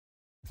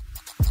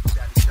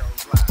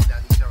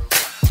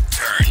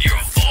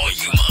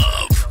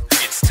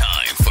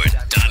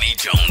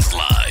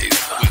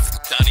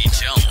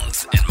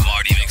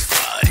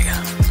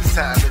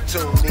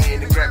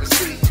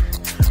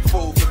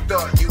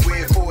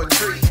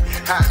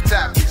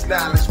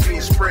knowledge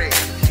being spread.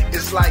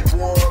 It's like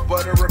warm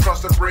butter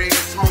across the bread.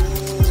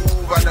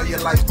 Smooth, I know you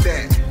like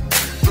that.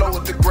 Flow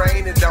with the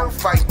grain and don't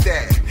fight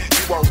that.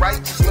 You want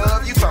righteous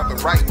love, you found the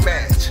right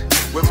match.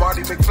 With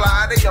Marty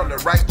McFly, they on the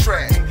right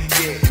track.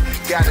 Yeah,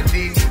 gotta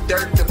dig some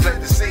dirt to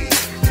plant the seed.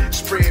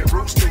 Spread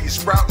roots till you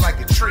sprout like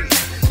a tree.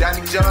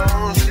 Doni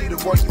Jones, she the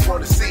one you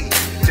wanna see.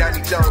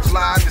 Doni Jones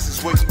live, this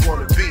is where you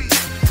wanna be.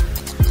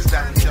 It's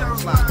Doni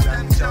Jones live,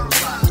 Doni Jones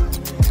live.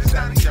 It's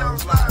Doni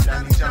Jones live,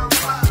 Doni Jones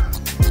live.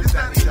 It's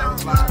Doni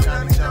Jones live,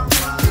 Doni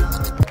Jones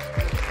live.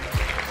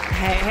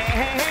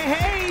 Hey.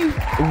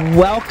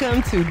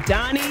 Welcome to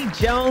Doni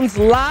Jones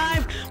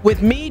Live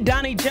with me,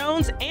 Doni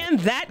Jones, and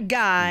that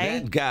guy.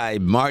 That guy,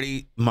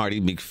 Marty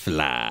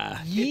McFly.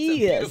 Yes. It's a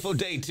beautiful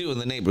day, too, in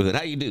the neighborhood.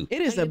 How you do?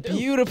 It is a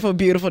beautiful,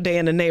 beautiful day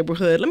in the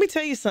neighborhood. Let me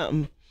tell you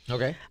something.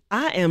 Okay.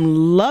 I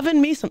am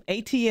loving me some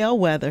ATL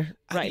weather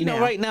right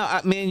now. Right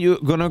now, man, you're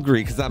going to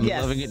agree because I'm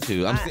Yes. loving it,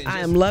 too. I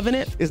am loving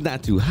it. It's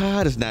not too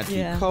hot. It's not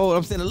too cold.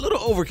 I'm saying a little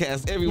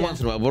overcast every once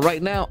in a while. But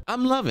right now,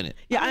 I'm loving it.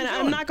 Yeah, and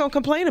I'm not going to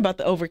complain about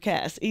the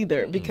overcast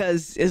either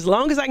because as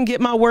long as I can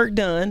get my work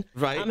done,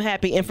 I'm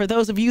happy. And for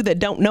those of you that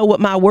don't know what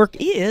my work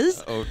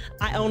is,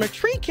 I own a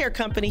tree care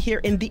company here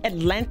in the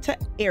Atlanta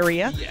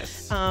area.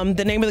 Yes.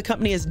 The name of the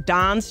company is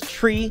Don's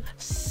Tree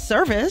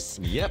Service.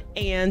 Yep.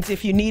 And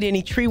if you need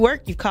any tree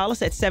work, you call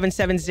us at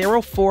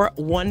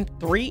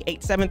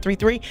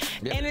 770-413-8733. Yep.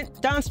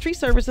 And Don's Tree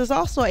Service is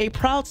also a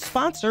proud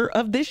sponsor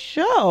of this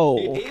show.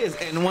 It is,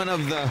 and one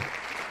of the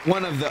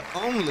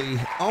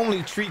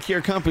only tree care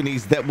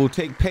companies that will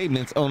take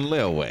payments on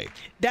layaway.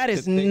 That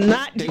is They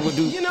would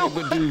do you know,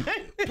 they would do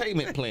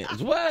payment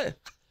plans. What?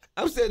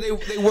 I'm saying they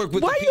work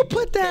with Why the people. you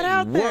put that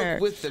out there?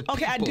 Work with the people.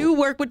 Okay, I do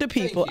work with the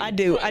people. I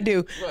do.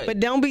 Right. But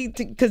don't be,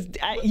 because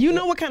you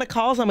know what kind of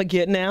calls I'm going to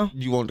get now?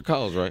 You want the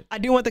calls, right? I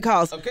do want the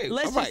calls. Okay,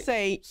 Let's just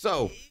say,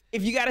 so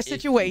if you got a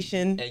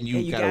situation and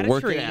you got gotta a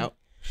work tree, it out,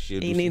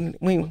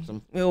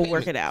 we'll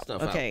work it out.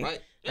 stuff Okay. out, right?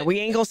 And we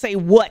ain't gonna say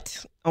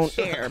what on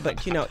air,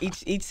 but you know,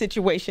 each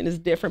situation is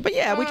different. But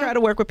yeah, we try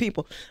to work with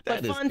people.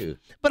 But That is good.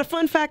 But a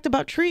fun fact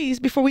about trees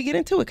before we get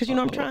into it, because you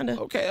know I'm trying to.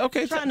 Okay.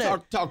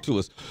 Talk to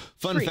us.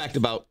 Fun Trees. fact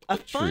about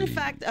Fun trees.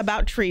 fact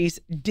about trees.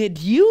 Did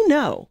you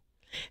know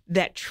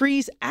that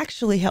trees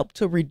actually help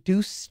to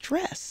reduce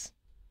stress?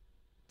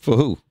 For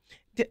who?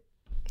 Oh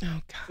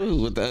God.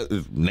 Who with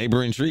the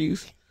neighboring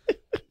trees?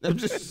 I'm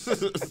just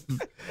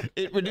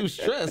it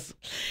reduced stress.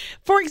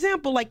 For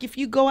example, like if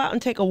you go out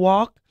and take a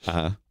walk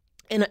Uh-huh.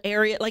 in an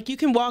area, like you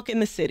can walk in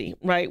the city,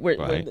 right? Where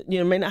you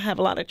know, may not have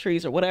a lot of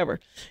trees or whatever.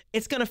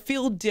 It's gonna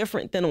feel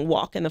different than a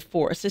walk in the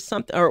forest. It's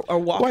something or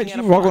walking. Why at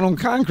you a walking park. on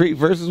concrete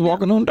versus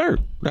walking on dirt?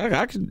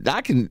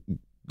 I can.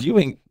 You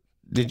ain't.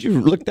 Did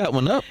you look that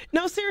one up?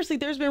 No, seriously,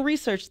 there's been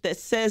research that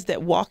says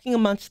that walking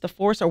amongst the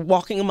forest or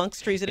walking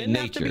amongst trees, it doesn't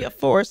have to be a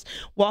forest,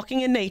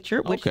 walking in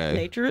nature, which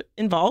nature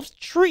involves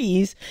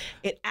trees,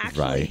 it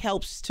actually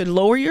helps to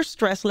lower your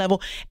stress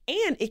level,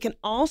 and it can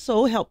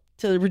also help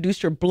to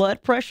reduce your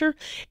blood pressure.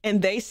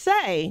 And they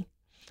say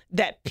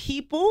that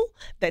people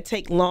that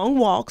take long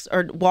walks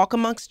or walk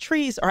amongst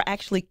trees are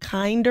actually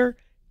kinder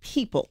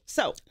people.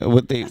 So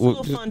That's a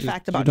little fun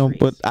fact about trees.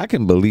 But I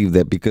can believe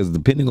that because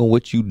depending on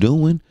what you're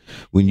doing,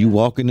 when you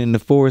walking in the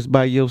forest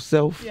by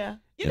yourself, you and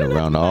don't have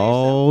around to by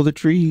all the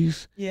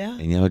trees,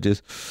 yourself. and y'all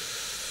just.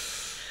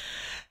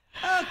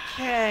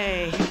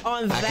 Okay.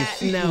 On I can that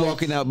see note, you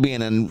walking out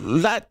being a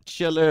lot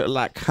chiller, a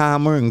lot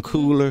calmer and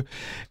cooler,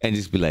 and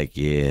just be like,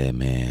 "Yeah,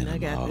 man, I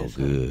got I'm all this,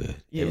 huh? good."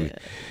 Yeah.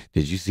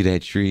 Did you see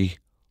that tree?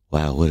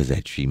 Wow, what does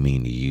that tree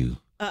mean to you?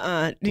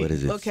 What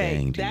is it okay,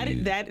 saying to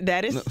you?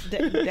 That is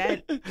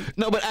that.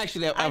 No, but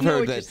actually, I've I know heard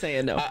what that. you're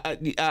saying, though.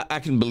 I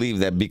can believe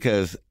that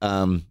because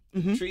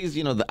trees,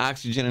 you know, the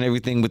oxygen and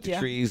everything with the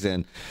trees,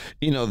 and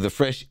you know, the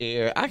fresh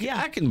air. I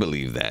can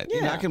believe that.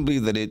 You know, I can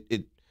believe that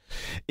it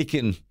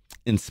can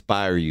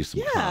inspire you some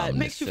it makes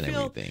calmness you and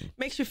feel everything.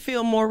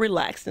 more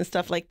relaxed and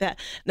stuff like that.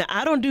 Now,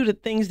 I don't do the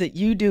things that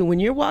you do when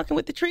you're walking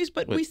with the trees,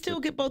 but we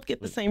still both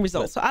get the same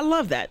results. So I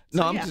love that.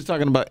 No, I'm just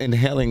talking about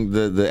inhaling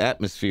the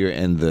atmosphere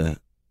and the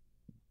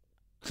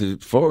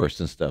forest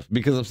and stuff,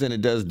 because I'm saying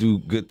it does do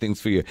good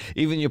things for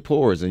even your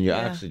pores and your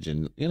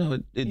oxygen. You know,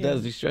 it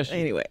does de-stress you.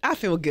 Anyway, I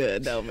feel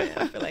good though, man.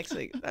 I feel like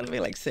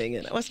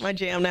singing. What's my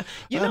jam now?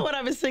 You know what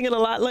I've been singing a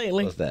lot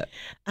lately? What's that?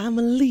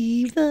 I'ma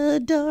leave the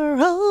door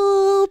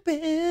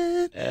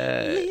open.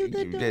 Leave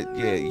the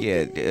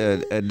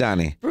door open.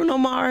 Donnie. Bruno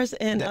Mars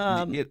and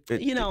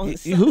you know who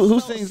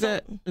sings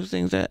that? Who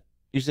sings that?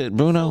 You said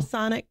Bruno?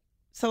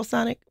 Soul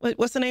Sonic.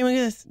 What's the name of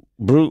this?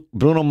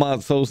 Bruno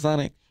Mars, Soul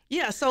Sonic.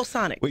 Yeah, Soul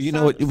Sonic. Well, you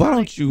know what? Why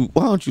don't you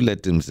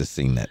let them just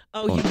sing that?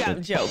 Oh, you got a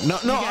joke. No,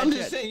 I'm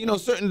just saying. You know,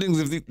 certain things.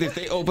 If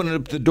they open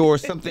up the door,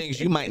 some things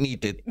you might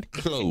need to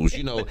close.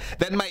 You know,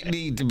 that might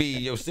need to be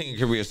your singing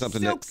career or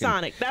something. Silk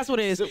Sonic. That's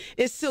what it is.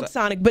 It's Silk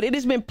Sonic, but it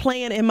has been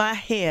playing in my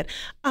head.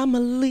 I'ma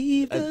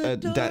leave the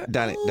door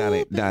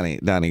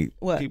Donnie.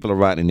 What? People are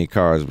riding in their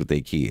cars with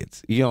their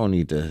kids. You don't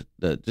need to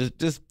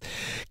just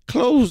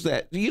close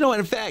that. You know,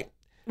 in fact,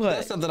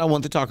 that's something I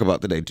want to talk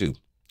about today too.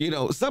 You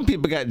know, some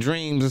people got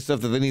dreams and stuff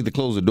that they need to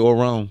close the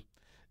door on.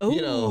 Ooh.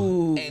 You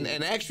know,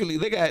 and actually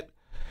they got.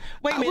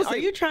 Wait a minute, are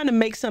you trying to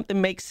make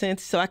something make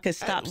sense so I could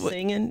stop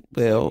singing?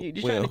 Well,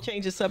 you're trying to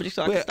change the subject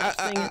so I can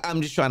stop singing?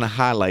 I'm just trying to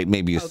highlight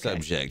maybe a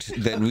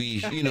subject that we,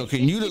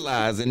 can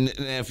utilize, and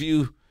if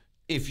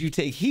you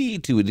take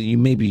heed to it,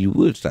 then maybe you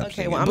would stop singing.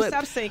 Okay, well, I'm going to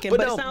stop singing, but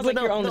it sounds like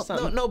you're on to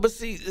something. No, but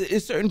see,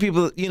 it's certain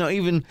people,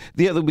 even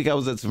the other week I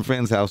was at some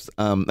friend's house,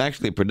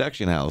 actually a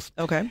production house.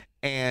 Okay.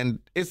 And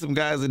it's some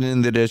guys in there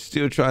that are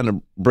still trying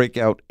to break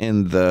out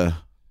in the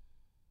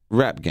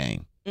rap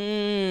game.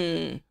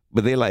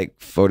 But they like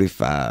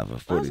 45 or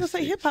 46. I was going to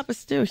say hip-hop is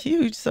still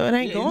huge, so it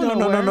ain't going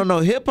nowhere. No.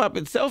 Hip-hop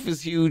itself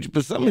is huge,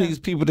 but some of these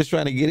people that's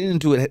trying to get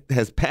into it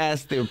has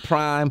passed their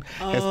prime,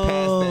 has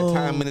passed that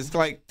time, and it's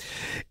like,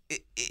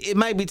 it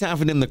might be time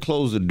for them to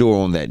close the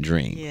door on that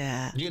dream.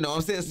 Yeah. You know what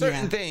I'm saying?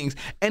 Certain things,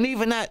 and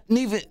even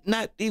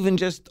not even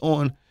just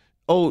on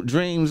old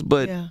dreams,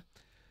 but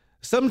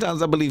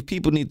sometimes I believe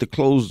people need to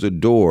close the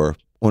door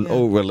on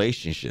old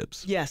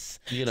relationships. Yes.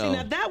 You know. See,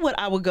 now that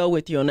I would go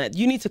with you on that.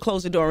 You need to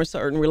close the door on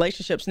certain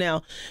relationships.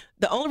 Now,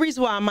 the only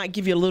reason why I might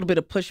give you a little bit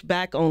of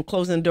pushback on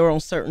closing the door on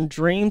certain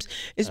dreams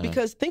is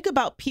because think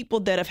about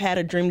people that have had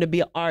a dream to be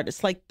an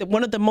artist. Like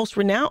one of the most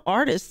renowned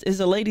artists is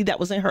a lady that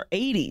was in her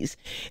 80s,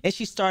 and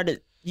she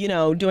started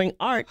doing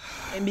art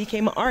and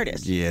became an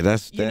artist. Yeah,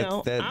 that's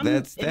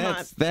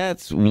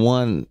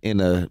one in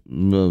a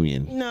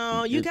million.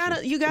 No, you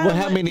gotta. Well,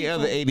 how many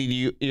other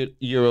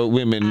 80-year-old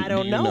women? I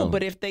don't know,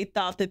 but if they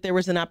thought that there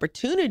was an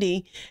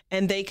opportunity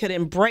and they could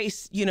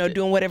embrace,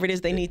 doing whatever it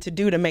is they need to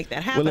do to make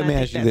that happen, well, let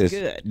me ask you this: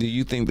 good. Do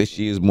you think that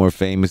she is more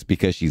famous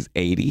because she's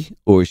 80,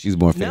 or she's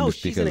more famous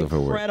because of her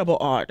work? She's an incredible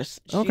artist.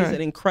 She's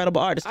an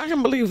incredible artist. I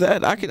can believe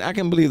that. I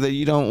can believe that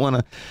you don't want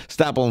to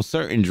stop on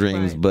certain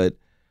dreams, but.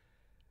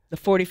 The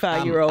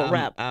 45-year-old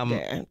rap.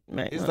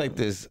 It's like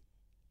this.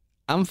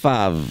 I'm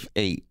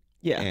 5'8",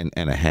 and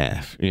a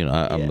half. I'm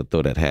gonna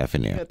throw that half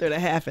in there. Throw the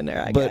half in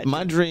there. But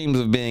my dreams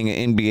of being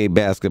an NBA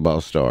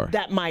basketball star.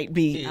 That might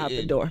be out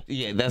the door.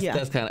 Yeah,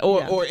 that's kind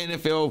of or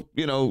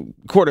NFL,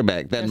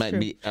 quarterback. That might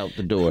be out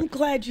the door. I'm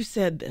glad you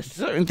said this.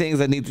 Certain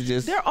things I need to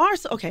just. There are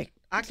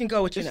I can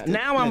go with you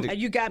now.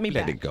 You got me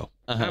back. Let it go.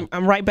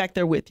 I'm right back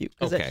there with you.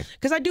 Okay.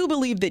 Because I do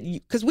believe that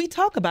because we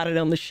talk about it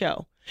on the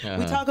show.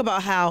 We talk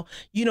about how,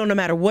 no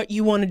matter what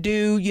you want to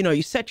do,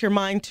 you set your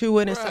mind to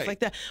it and stuff like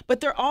that. But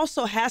there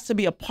also has to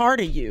be a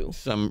part of you.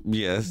 Some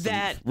realness.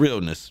 That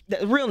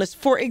realness.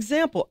 For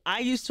example,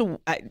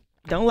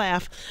 don't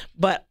laugh,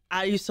 but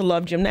I used to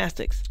love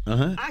gymnastics.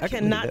 I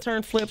cannot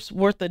turn flips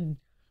worth a...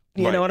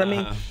 You know what I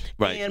mean?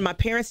 Right. And my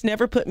parents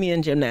never put me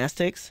in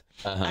gymnastics.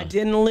 I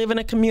didn't live in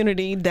a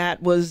community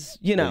that was,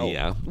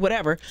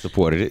 whatever.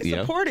 Supported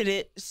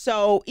it.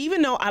 So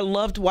even though I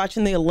loved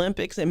watching the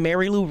Olympics and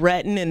Mary Lou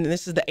Retton, and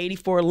this is the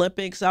 84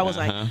 Olympics, I was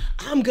like,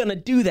 I'm going to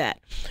do that.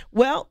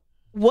 Well,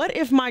 what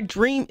if my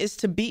dream is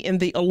to be in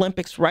the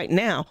Olympics right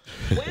now?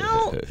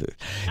 Well,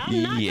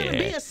 I'm not going to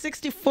be a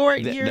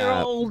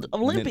 64-year-old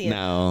Olympian.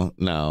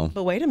 No.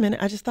 But wait a minute.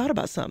 I just thought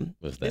about something.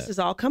 What's that? This is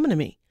all coming to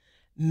me.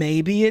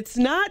 Maybe it's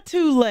not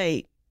too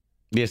late.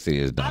 Yes, it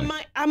is. I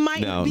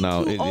might be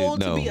too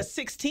old to be a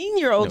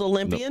 16-year-old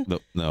Olympian.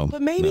 No.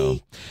 But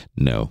maybe.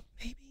 No.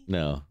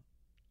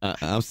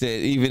 I'm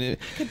saying even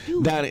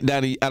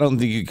Donnie, I don't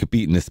think you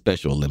compete in the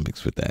Special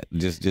Olympics with that.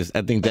 Just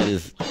I think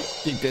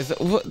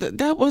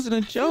that wasn't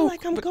a joke. I feel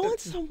like I'm going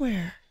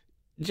somewhere.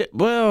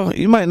 Well,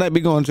 you might not be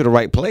going to the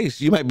right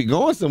place. You might be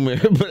going somewhere,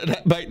 but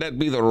that might not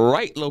be the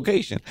right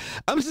location.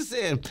 I'm just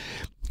saying,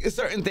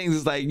 certain things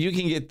is like you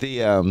can get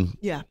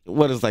the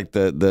what is like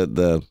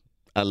the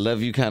I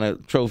love you kind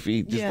of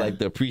trophy, just like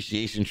the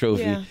appreciation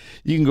trophy. Yeah.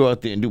 You can go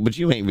out there and do, but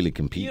you ain't really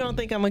competing. You don't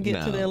think I'm gonna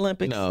get to the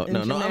Olympics in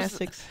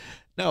gymnastics?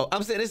 No,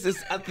 I'm saying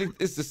I think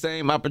it's the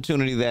same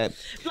opportunity that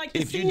like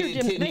the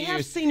they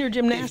have senior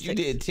gymnastics. If you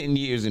did 10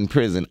 years in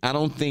prison, I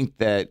don't think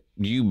that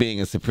you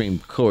being a Supreme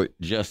Court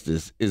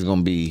justice is going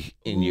to be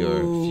in your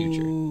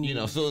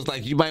future. So it's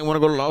like you might want to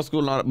go to law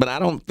school, but I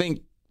don't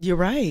think. You're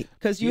right,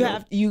 because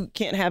you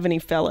can't have any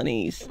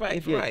felonies.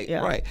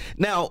 Right.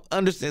 Now,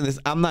 understand this.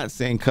 I'm not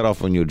saying cut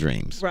off on your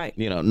dreams. Right.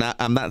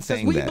 I'm not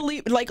saying that. We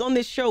believe, like on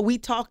this show, we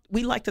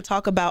like to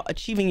talk about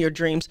achieving your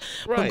dreams.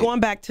 Right. But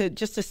going back to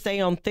just to stay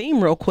on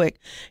theme real quick,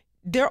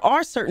 there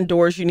are certain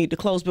doors you need to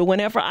close. But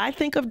whenever I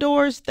think of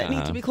doors that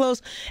need to be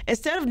closed,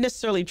 instead of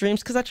necessarily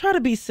dreams, because I try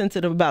to be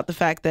sensitive about the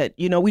fact that,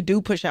 we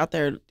do push out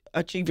there,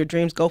 achieve your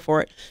dreams, go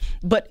for it.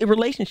 But in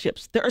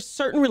relationships, there are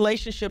certain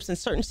relationships and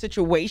certain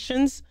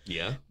situations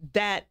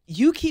that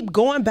you keep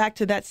going back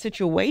to that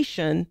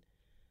situation.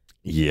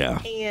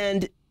 Yeah.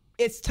 And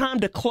it's time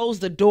to close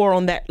the door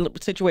on that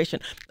situation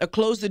or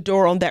close the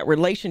door on that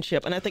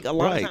relationship. And I think a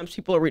lot of times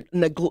people are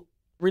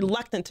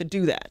reluctant to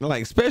do that.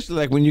 Like, especially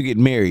like when you get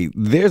married,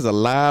 there's a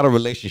lot of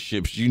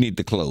relationships you need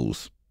to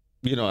close.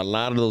 A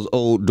lot of those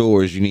old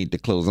doors you need to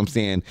close. I'm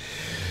saying...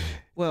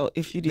 Well,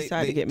 if you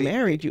decide to get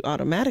married, you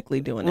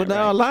automatically doing it. Well,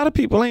 now a lot of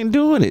people ain't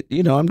doing it.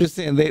 I'm just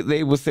saying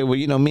they will say, well,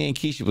 me and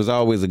Keisha was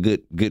always a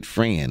good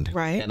friend.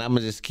 Right. And I'm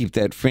going to just keep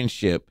that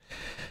friendship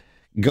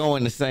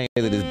going the same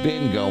way that it's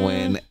been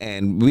going,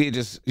 and we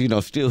just,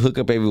 still hook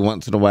up every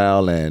once in a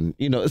while, and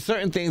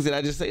certain things that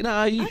I just say,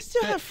 nah. I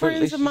still have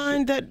friends of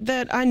mine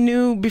that I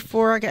knew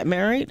before I got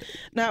married.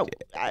 Now,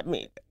 I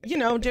mean,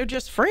 they're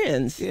just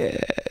friends.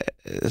 Yeah,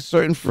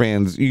 certain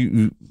friends.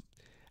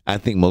 I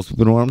think most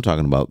people know what I'm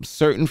talking about.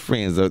 Certain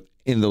friends are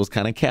in those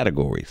kind of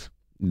categories.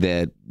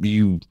 That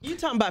you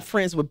talking about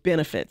friends with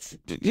benefits?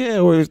 Yeah.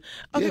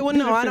 Okay. Well,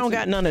 no, I don't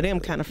got none of them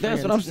kind of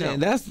friends. That's what I'm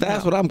saying. No.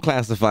 That's what I'm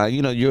classifying.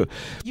 You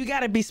got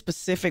to be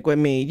specific with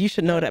me. You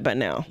should know that by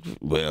now.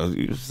 Well,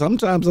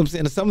 sometimes I'm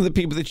saying some of the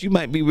people that you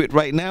might be with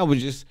right now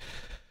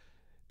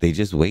they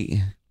just wait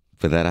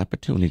for that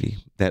opportunity.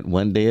 That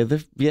one day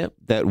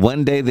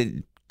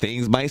that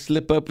things might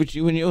slip up with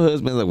you and your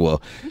husband. Like,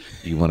 well,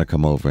 you want to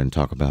come over and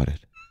talk about it?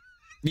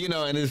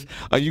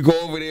 And you go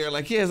over there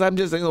like, yes, I'm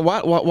just saying, why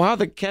are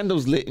the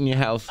candles lit in your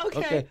house?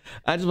 Okay.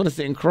 I just want to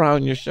sit and cry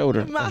on your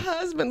shoulder. My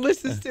husband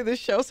listens to the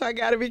show, so I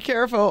got to be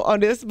careful on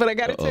this, but I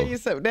got to tell you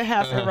something that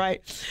happened,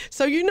 right?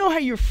 So you know how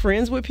you're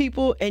friends with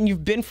people and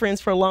you've been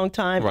friends for a long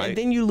time, right, and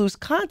then you lose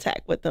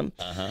contact with them.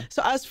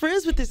 So I was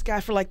friends with this guy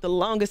for like the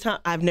longest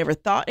time. I've never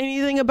thought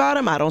anything about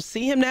him. I don't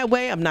see him that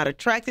way. I'm not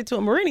attracted to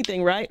him or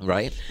anything, right?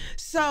 Right.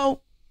 So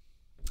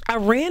I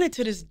ran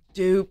into this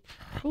dude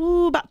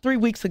about 3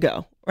 weeks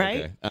ago,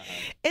 right? Okay.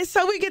 And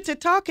so we get to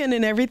talking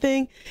and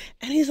everything,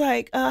 and he's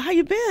like, how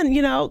you been?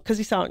 Because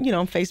he saw,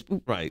 on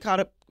Facebook, right,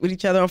 caught up with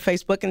each other on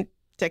Facebook and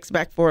text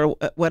back for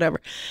whatever.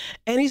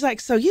 And he's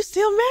like, so you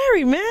still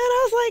married, man?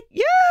 I was like,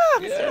 yeah,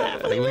 I'm still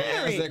happily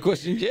married. Ask that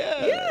question,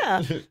 yeah.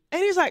 Yeah.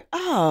 And he's like,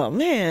 oh,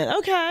 man,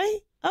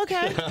 okay. And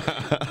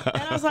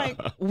I was like,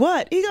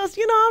 what? He goes,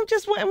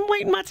 I'm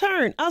waiting my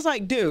turn. I was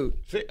like, dude.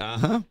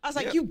 I was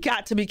like, you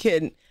got to be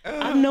kidding.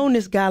 I've known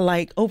this guy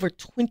like over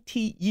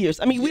 20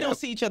 years. I mean, we don't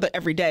see each other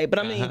every day, but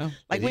I mean,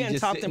 like we haven't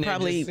talked in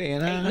probably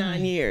saying,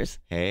 8-9 years.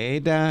 Hey,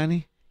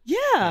 Donnie. Yeah.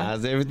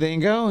 How's everything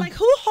going? Like,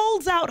 who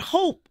holds out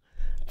hope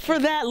for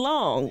that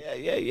long?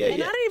 Yeah.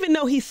 And I didn't even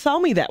know he saw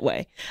me that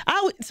way.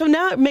 So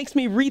now it makes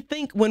me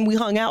rethink when we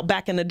hung out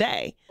back in the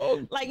day.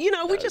 Oh, like,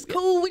 we just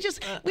cool. We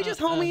just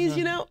homies,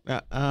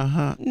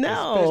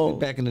 No. Especially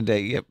back in the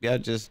day. Yep. Y'all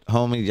just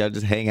homies. Y'all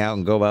just hang out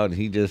and go out, and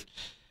he just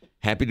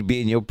happy to be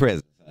in your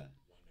presence.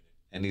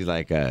 And he's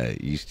like,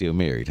 you still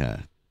married, huh?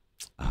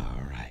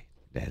 All right.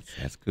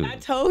 That's cool. I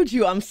told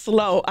you I'm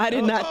slow. I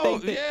did not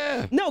think that.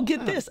 Yeah. No,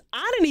 get this.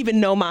 I didn't even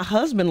know my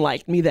husband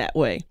liked me that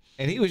way.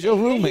 And he was your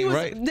roommate,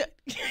 right? Yeah,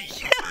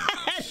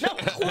 I had no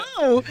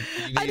clue.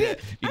 I just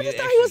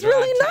thought he was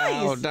really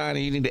nice. Oh,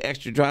 Donnie, you need the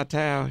extra dry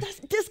towel.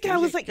 This guy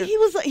was like, he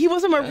wasn't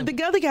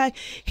the other guy.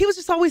 He was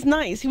just always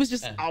nice. He was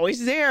just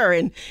always there.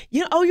 And,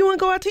 you want to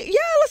go out to, yeah,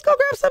 let's go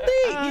grab something.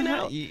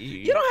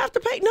 You don't have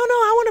to pay. No,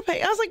 I want to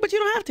pay. I was like, but you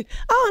don't have to.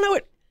 Oh, no,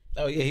 it.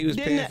 Oh, yeah, he was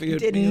paying for your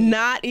Did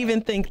not even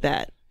think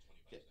that.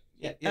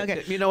 Yeah.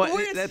 Okay. You know what?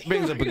 That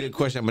brings up a good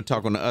question. I'm going to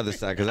talk on the other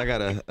side because I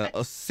got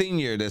a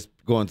senior that's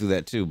going through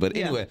that too. But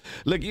anyway,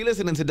 look, you're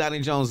listening to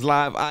Doni Jones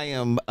Live. I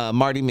am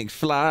Marty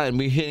McFly, and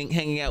we're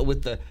hanging out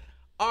with the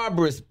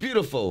arborist,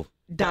 beautiful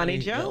Doni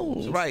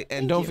Jones. Right.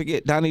 And don't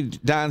forget,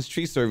 Don's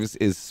Tree Service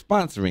is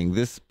sponsoring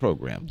this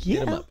program. Yeah.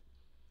 Get him up.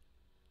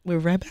 We're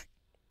right back.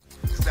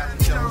 It's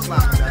Doni Jones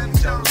Live, Doni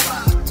Jones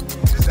Live.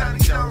 It's Doni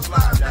Jones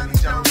Live, Doni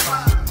Jones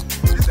Live.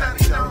 It's Doni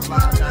Jones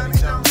Live, Doni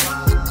Jones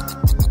Live.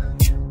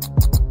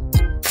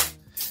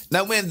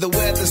 Now when the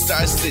weather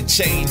starts to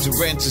change, the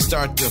rents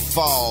start to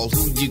fall,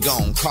 who you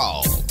gonna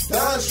call?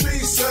 Don's Tree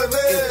Service.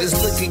 If it's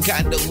looking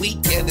kinda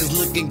weak and it's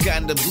looking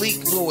kinda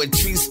bleak, who a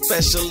tree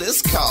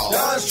specialist call?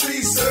 Don's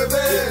Tree Service.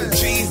 If the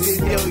trees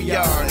in your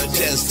yard are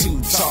just too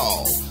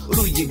tall,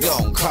 who you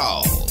gonna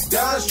call?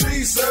 Don's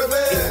Tree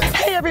Service.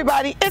 Hey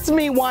everybody, it's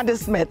me, Wanda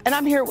Smith, and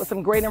I'm here with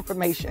some great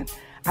information.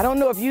 I don't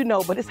know if you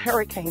know, but it's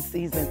hurricane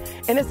season,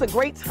 and it's a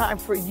great time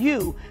for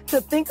you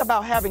to think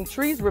about having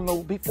trees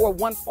removed before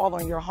one falls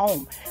on your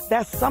home.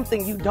 That's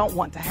something you don't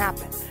want to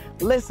happen.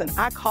 Listen,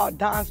 I called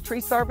Don's Tree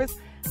Service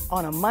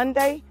on a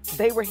Monday.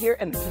 They were here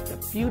in just a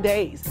few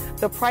days.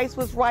 The price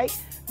was right,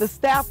 the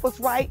staff was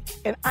right,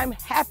 and I'm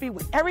happy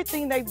with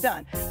everything they've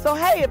done. So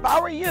hey, if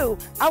I were you,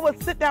 I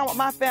would sit down with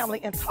my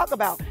family and talk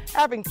about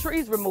having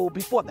trees removed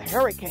before the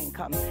hurricane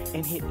comes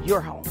and hit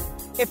your home.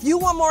 If you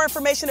want more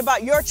information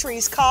about your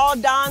trees, call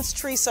Don's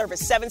Tree Service,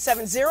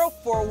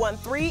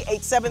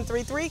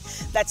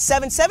 770-413-8733. That's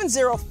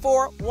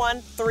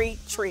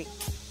 770-413-TREE.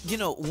 You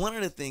know, one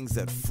of the things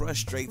that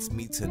frustrates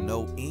me to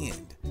no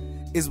end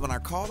is when I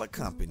call a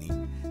company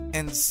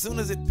and as soon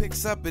as it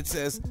picks up, it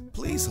says,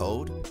 please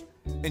hold.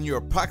 And your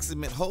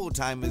approximate hold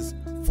time is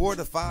 4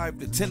 to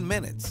 5 to 10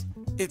 minutes.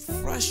 It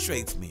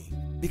frustrates me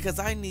because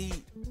I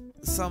need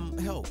some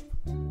help.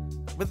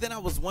 But then I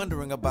was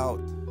wondering about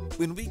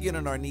when we get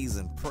on our knees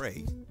and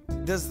pray,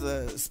 does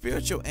the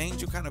spiritual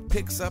angel kind of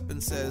picks up and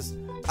says,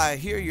 I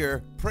hear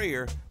your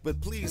prayer,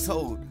 but please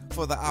hold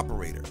for the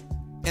operator.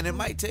 And it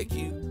might take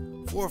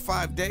you 4 or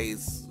 5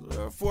 days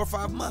or 4 or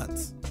 5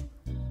 months.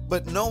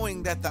 But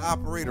knowing that the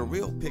operator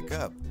will pick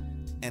up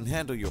and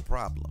handle your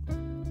problem.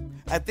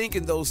 I think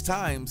in those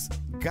times,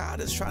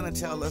 God is trying to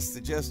tell us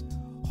to just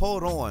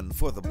hold on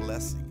for the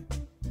blessing.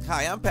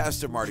 Hi, I'm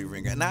Pastor Marty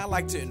Ringer, and I'd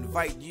like to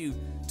invite you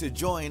to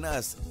join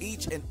us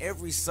each and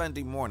every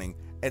Sunday morning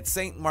at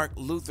St. Mark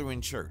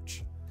Lutheran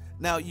Church.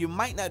 Now, you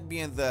might not be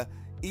in the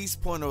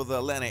East Point or the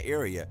Atlanta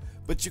area,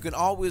 but you can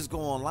always go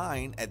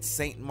online at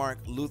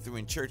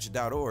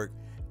stmarklutheranchurch.org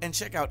and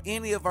check out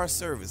any of our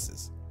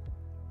services.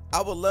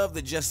 I would love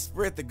to just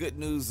spread the good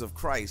news of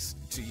Christ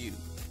to you.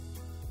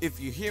 If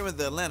you're here in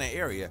the Atlanta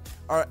area,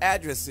 our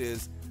address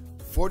is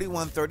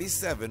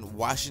 4137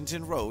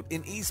 Washington Road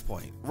in East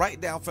Point, right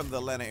down from the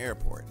Atlanta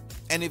airport.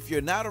 And if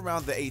you're not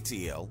around the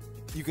ATL,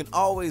 you can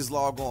always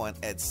log on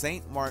at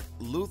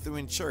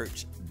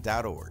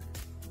stmarklutheranchurch.org.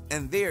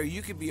 And there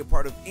you can be a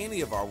part of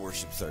any of our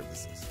worship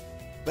services.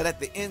 But at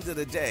the end of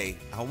the day,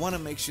 I want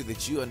to make sure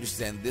that you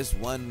understand this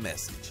one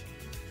message.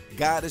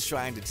 God is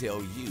trying to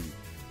tell you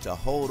to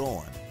hold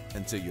on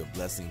until your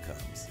blessing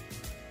comes.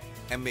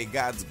 And may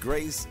God's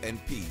grace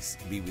and peace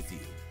be with you.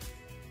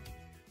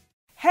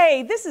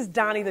 Hey, this is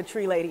Doni the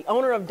Tree Lady,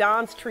 owner of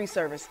Don's Tree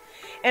Service.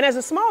 And as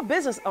a small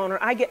business owner,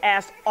 I get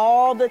asked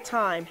all the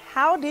time,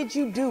 how did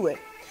you do it?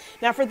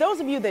 Now, for those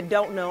of you that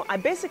don't know, I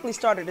basically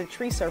started a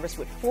tree service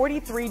with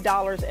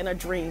 $43 and a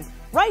dream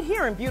right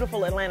here in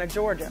beautiful Atlanta,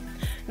 Georgia.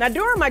 Now,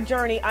 during my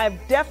journey, I've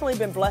definitely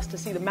been blessed to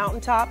see the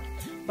mountaintop,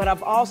 but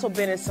I've also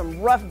been in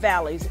some rough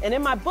valleys. And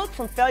in my book,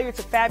 From Failure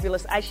to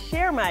Fabulous, I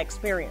share my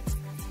experience.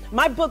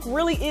 My book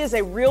really is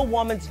a real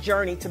woman's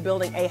journey to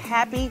building a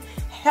happy,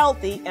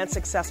 healthy, and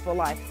successful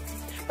life.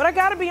 But I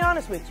gotta be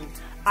honest with you,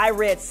 I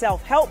read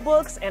self-help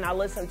books and I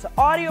listened to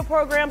audio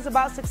programs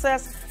about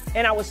success,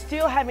 and I was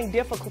still having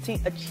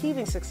difficulty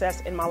achieving success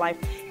in my life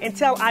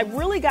until I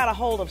really got a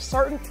hold of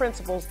certain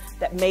principles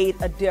that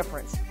made a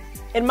difference.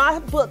 In my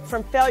book,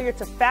 From Failure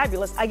to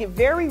Fabulous, I get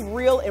very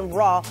real and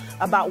raw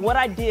about what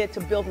I did to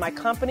build my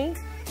company,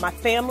 my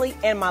family,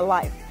 and my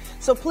life.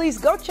 So please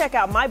go check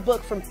out my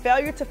book, From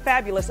Failure to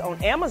Fabulous,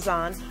 on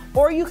Amazon,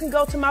 or you can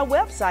go to my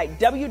website,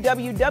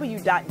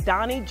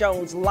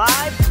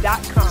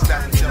 www.DoniJonesLive.com. It's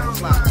Doni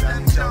Jones Live,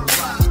 Doni Jones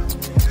Live.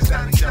 It's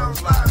Doni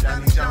Jones Live,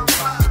 Doni Jones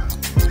Live.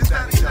 It's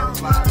Doni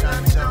Jones Live,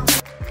 Doni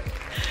Jones.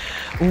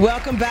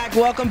 Welcome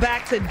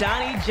back to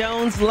Doni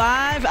Jones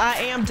Live. I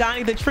am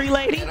Doni the Tree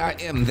Lady. And I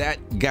am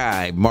that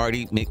guy,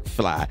 Marty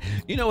McFly.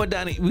 You know what,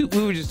 Doni? We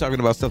were just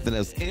talking about something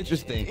that's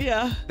interesting.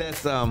 Yeah.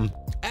 That's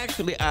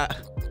actually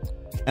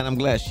and I'm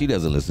glad she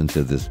doesn't listen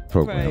to this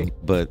program, right.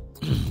 But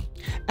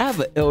I have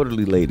an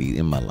elderly lady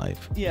in my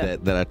life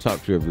that I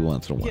talk to every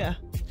once in a while. Yeah.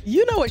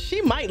 You know what?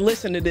 She might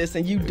listen to this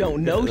and you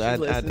don't know she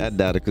listens. I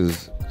doubt it,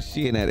 because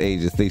she in that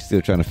age they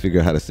still trying to figure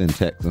out how to send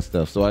texts and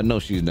stuff. So I know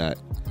she's not.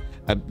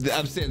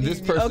 I'm saying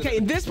this person. Okay,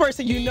 this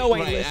person you know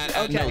ain't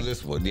listening. I know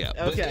this one, yeah.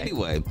 Okay. But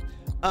anyway,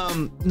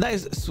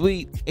 nice,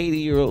 sweet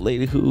 80-year-old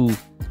lady who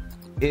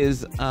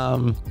is,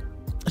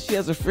 she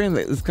has a friend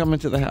that is coming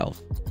to the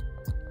house.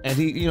 And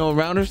he,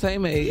 around her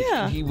same age,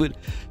 he would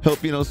help,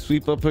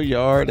 sweep up her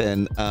yard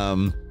and,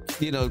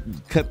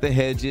 cut the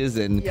hedges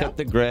and cut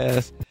the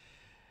grass.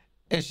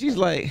 And she's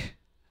like,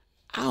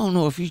 I don't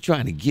know if he's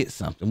trying to get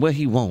something. Well,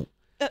 he won't.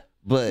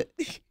 But,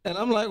 and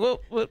I'm like,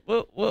 well. You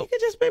could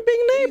just be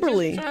being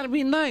neighborly. Trying to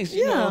be nice,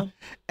 you know.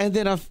 And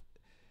then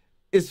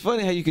it's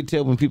funny how you can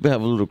tell when people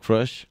have a little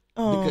crush.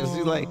 Because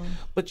he's like,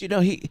 but he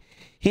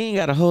ain't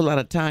got a whole lot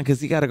of time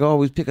because he got to go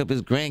always pick up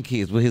his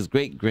grandkids with his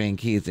great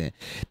grandkids, and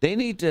they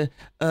need to.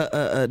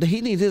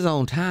 He needs his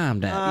own time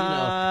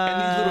now,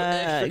 and these little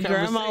extra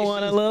Grandma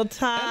want a little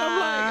time.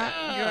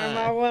 And I'm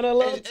like, Grandma want a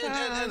little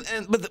time.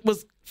 But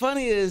what's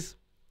funny is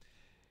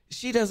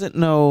she doesn't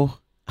know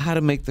how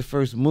to make the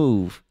first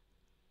move,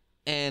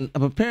 and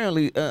I'm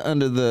apparently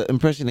under the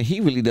impression that he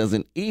really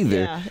doesn't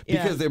either,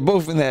 because they're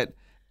both in that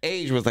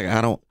age where it's like,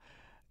 I don't.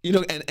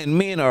 And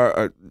men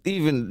are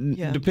even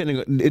depending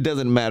on, it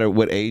doesn't matter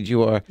what age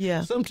you are.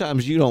 Yeah.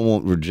 Sometimes you don't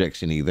want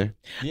rejection either.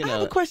 I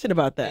have a question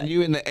about that. And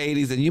you're in the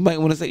 80s and you might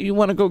want to say, you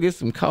want to go get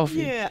some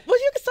coffee. Yeah. Well,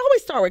 you can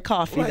always start with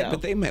coffee, though.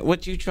 But they meant,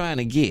 what you trying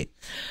to get?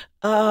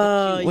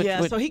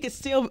 So he could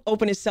still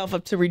open himself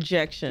up to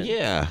rejection.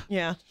 Yeah.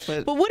 Yeah.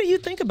 But what do you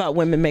think about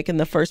women making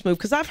the first move?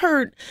 Because I've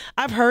heard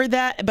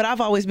that, but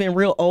I've always been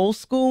real old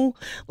school.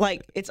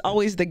 Like, it's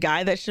always the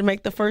guy that should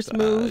make the first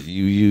move.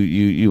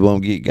 You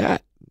won't get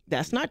got.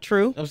 That's not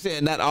true. I'm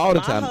saying not all the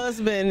time. My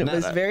husband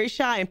was very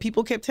shy, and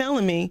people kept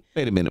telling me.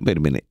 Wait a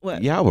minute.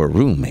 What? Y'all were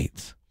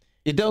roommates.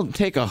 It don't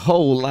take a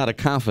whole lot of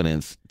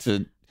confidence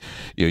to,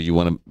 you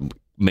want to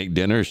make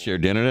dinner, share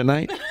dinner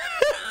tonight?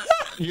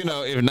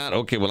 If not,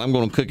 okay, well, I'm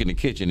going to cook in the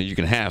kitchen, and you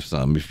can have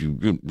some if you.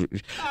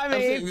 I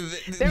mean,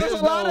 there's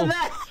a lot of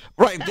that.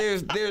 Right,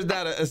 there's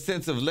not a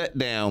sense of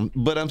letdown,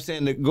 but I'm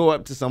saying to go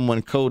up to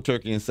someone cold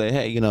turkey and say,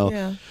 hey,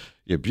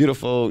 you're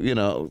beautiful,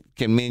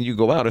 can me and you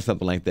go out or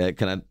something like that?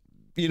 Can I?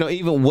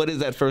 Even what is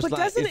that first line? But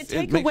doesn't it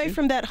take away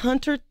from that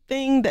hunter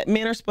thing that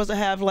men are supposed to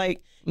have?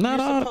 Like, not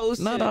all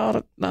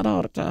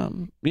the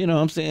time.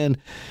 I'm saying.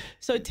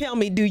 So tell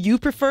me, do you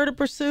prefer to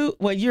pursue?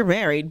 Well, you're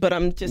married, but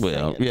I'm just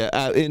saying.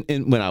 Yeah.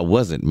 When I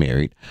wasn't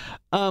married,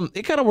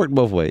 it kind of worked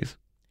both ways.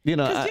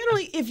 Because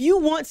generally, if you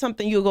want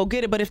something, you'll go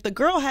get it. But if the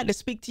girl had to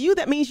speak to you,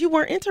 that means you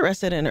weren't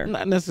interested in her.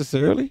 Not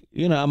necessarily.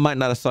 I might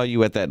not have saw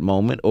you at that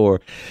moment, or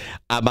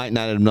I might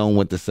not have known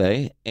what to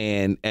say.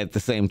 And at the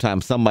same time,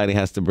 somebody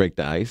has to break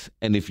the ice.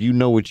 And if you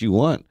know what you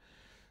want,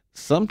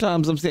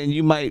 sometimes I'm saying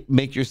you might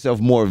make yourself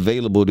more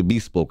available to be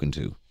spoken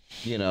to.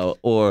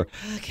 Or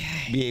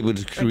be able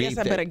to create. I guess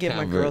I better give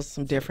my girls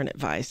some different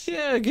advice.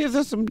 Yeah, give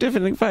them some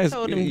different advice. I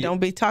told them, don't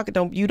be talking.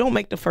 You don't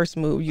make the first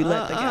move. You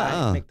let the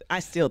guy make. I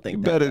still think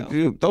you better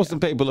throw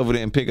some paper over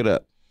there and pick it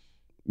up.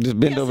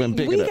 Just bend over and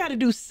pick it up. We got to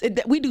do.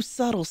 We do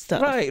subtle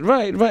stuff. Right.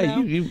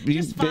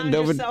 You bend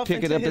over,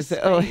 pick it up, and say,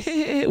 "Oh,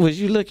 hey,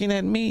 was you looking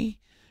at me?"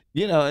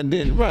 And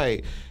then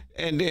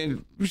and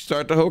then you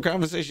start the whole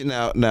conversation.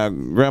 Now,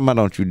 Grandma,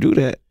 don't you do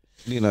that?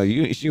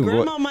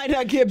 Grandma might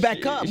not get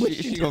back up.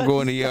 She's gonna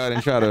go in the yard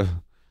and try to,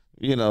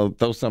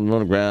 throw something on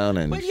the ground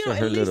and. But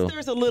at least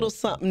there's a little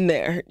something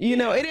there.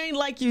 It ain't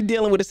like you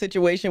dealing with a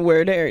situation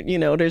where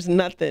there's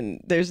nothing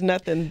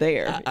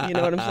there. You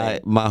know what I'm saying?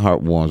 My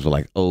heart warms for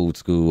like old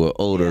school or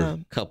older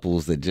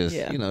couples that just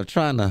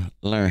trying to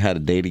learn how to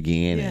date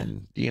again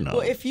and Well,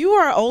 if you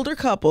are an older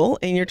couple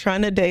and you're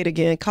trying to date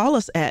again, call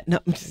us at. No,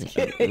 I'm just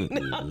kidding.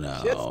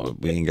 No,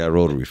 we ain't got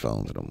rotary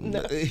phones.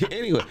 No.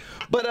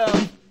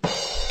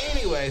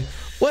 Anyway,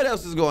 what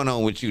else is going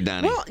on with you,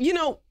 Donnie? Well,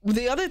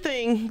 the other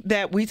thing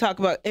that we talk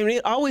about, and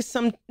it always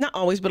not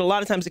always, but a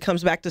lot of times it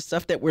comes back to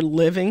stuff that we're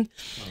living.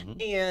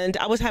 And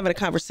I was having a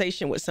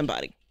conversation with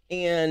somebody,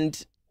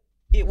 and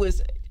it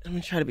was, I'm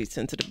going to try to be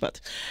sensitive, but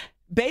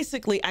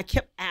basically I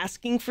kept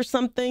asking for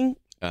something,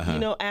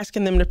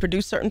 asking them to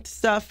produce certain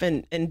stuff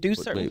and do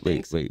certain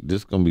things. Wait,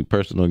 this is going to be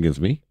personal against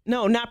me?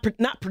 No, not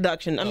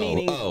production. I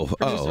mean,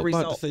 produce a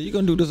result. So you're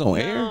going to do this on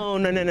air?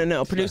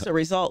 No. Produce a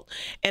result.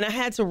 And I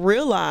had to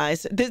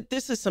realize,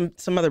 this is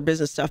some other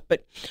business stuff,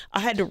 but I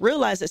had to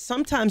realize that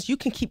sometimes you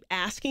can keep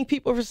asking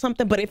people for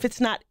something, but if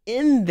it's not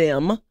in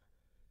them,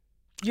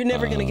 you're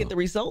never going to get the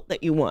result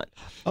that you want.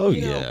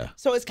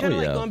 So it's kind of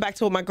like going back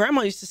to what my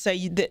grandma used to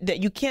say,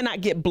 that you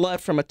cannot get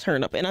blood from a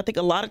turnip. And I think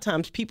a lot of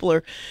times people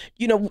are,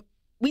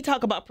 we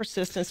talk about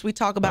persistence. We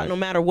talk about no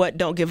matter what,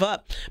 don't give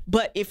up.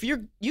 But if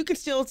you can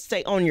still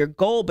stay on your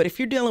goal. But if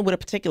you're dealing with a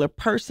particular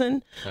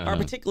person or a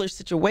particular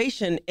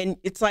situation, and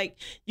it's like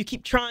you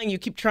keep trying,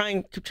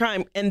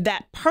 and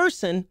that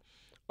person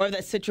or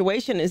that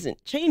situation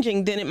isn't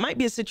changing, then it might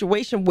be a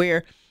situation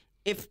where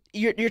if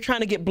you're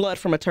trying to get blood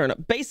from a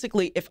turnip.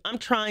 Basically, if I'm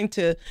trying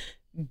to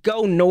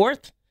go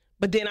north,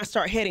 but then I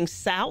start heading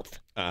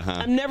south,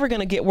 I'm never going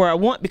to get where I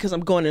want because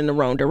I'm going in the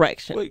wrong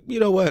direction. Well, you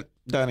know what,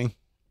 Donnie?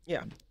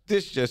 Yeah.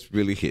 This just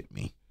really hit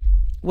me.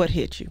 What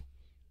hit you?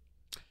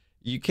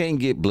 You can't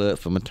get blood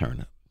from a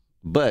turnip,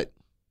 but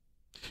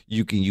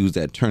you can use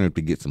that turnip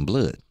to get some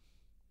blood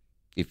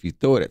if you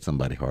throw it at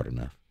somebody hard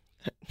enough.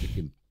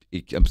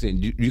 I'm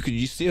saying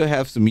you still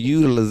have some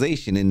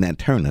utilization in that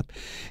turnip,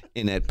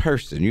 in that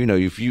person.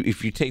 If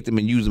you take them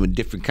and use them a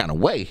different kind of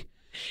way,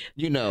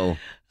 you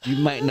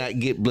might not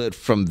get blood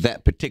from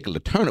that particular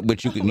turnip,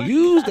 but you can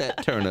use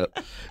that turnip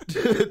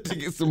to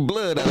get some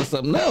blood out of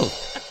something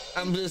else.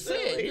 I'm just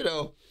saying,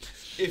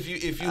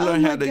 if you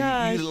learn how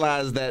to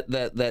utilize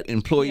that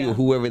employee or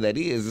whoever that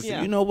is,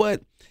 say, you know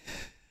what?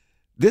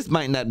 This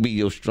might not be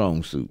your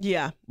strong suit.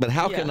 Yeah. But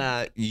how can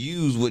I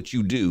use what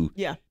you do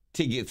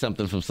to get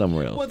something from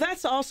somewhere else? Well,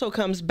 that also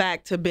comes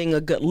back to being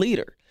a good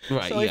leader.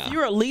 Right. So if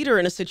you're a leader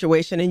in a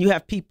situation and you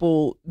have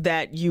people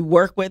that you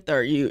work with,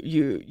 or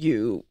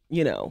you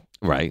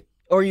right,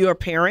 or you're a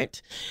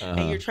parent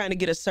and you're trying to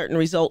get a certain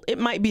result, it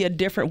might be a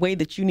different way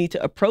that you need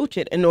to approach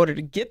it in order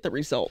to get the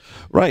result.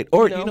 Right.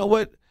 Or you know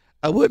what?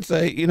 I would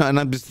say, and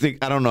I'm just thinking,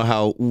 I don't know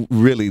how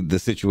really the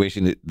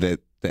situation that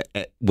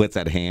what's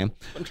at hand.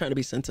 I'm trying to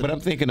be sensitive. But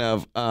I'm thinking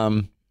of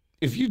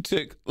if you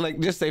took, like,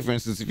 just say, for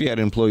instance, if you had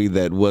an employee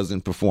that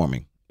wasn't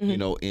performing,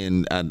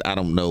 in, I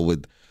don't know,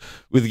 with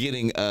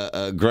getting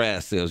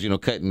grass sales,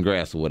 cutting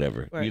grass or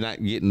whatever. Right. You're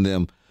not getting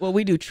them. Well,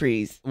 we do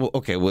trees. Well,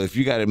 okay. Well, if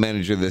you got a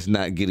manager that's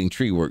not getting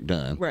tree work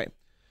done. Right.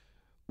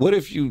 What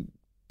if you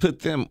put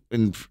them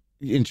in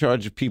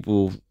charge of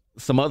people,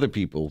 some other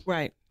people.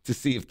 Right. To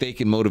see if they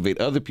can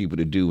motivate other people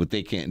to do what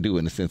they can't do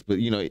in a sense, but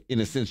in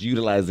a sense,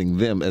 utilizing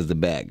them as the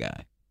bad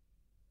guy.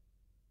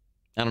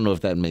 I don't know if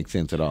that makes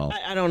sense at all.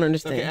 I don't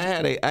understand.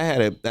 Okay, I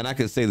had a, and I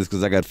can say this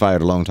because I got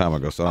fired a long time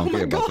ago, so I don't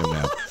care about them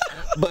now.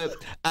 But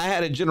I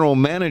had a general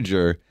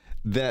manager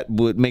that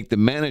would make the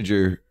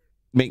manager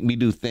make me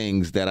do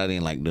things that I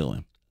didn't like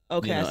doing.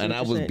 Okay, and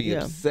I would be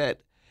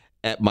upset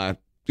at my,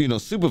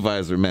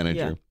 supervisor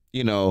manager,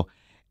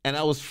 and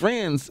I was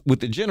friends with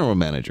the general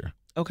manager.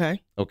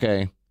 Okay.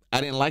 I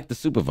didn't like the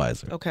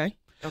supervisor. Okay.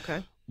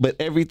 But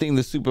everything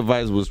the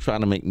supervisor was trying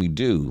to make me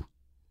do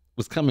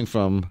was coming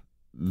from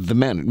the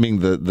man, meaning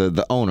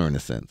the owner in a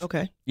sense.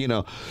 Okay.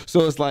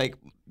 So it's like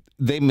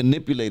they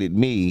manipulated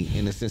me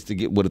in a sense to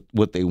get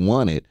what they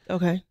wanted.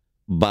 Okay.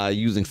 By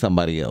using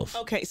somebody else.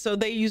 Okay, so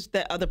they used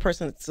that other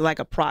person like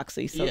a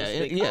proxy, so to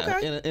speak. Yeah,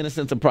 okay. in a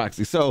sense, a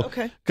proxy. So,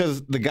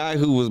 because the guy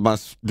who was my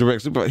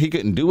direct supervisor, he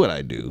couldn't do what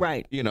I do.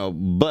 Right.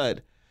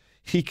 But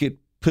he could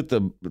put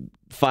the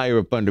fire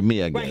up under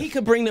me, I guess. Right, he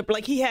could bring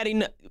he had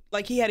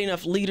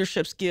enough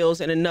leadership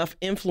skills and enough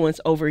influence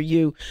over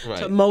you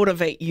to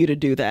motivate you to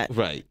do that.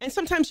 Right. And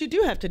sometimes you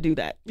do have to do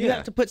that. You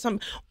have to put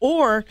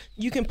or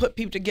you can put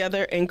people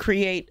together and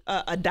create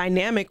a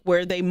dynamic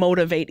where they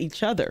motivate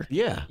each other.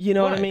 Yeah. You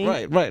know what I mean?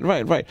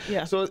 Right.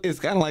 Yeah. So it's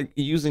kind of like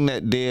using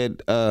that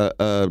dead,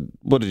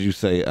 what did you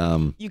say?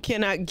 You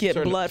cannot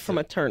get blood from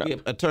a turnip. Yeah,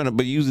 a turnip,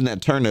 but using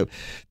that turnip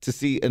to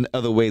see in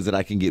other ways that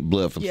I can get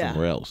blood from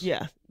somewhere else.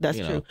 Yeah, that's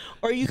true.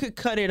 Or you could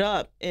cut it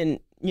up and,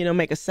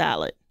 make a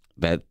salad.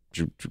 That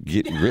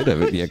get rid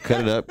of it. Yeah,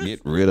 cut it up, get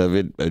rid of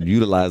it,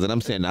 utilize it.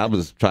 I'm saying I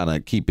was trying to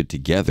keep it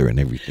together and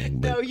everything.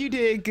 But no, you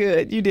did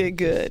good. You did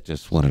good.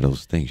 Just one of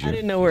those things. I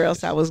didn't know where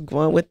else I was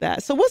going with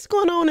that. So what's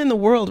going on in the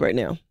world right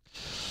now?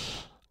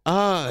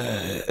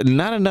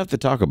 Not enough to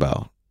talk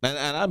about. And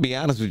I'll be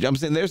honest with you. I'm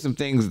saying there's some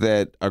things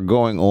that are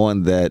going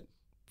on that,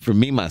 for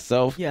me,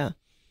 myself. Yeah.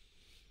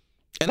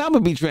 And I'm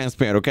going to be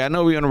transparent, okay? I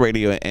know we're on the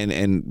radio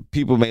and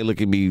people may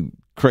look at me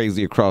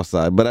crazy or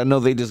cross-eyed, but I know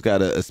they just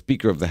got a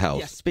Speaker of the House.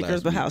 Yeah, Speaker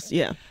of the House,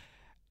 yeah.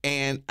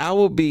 And I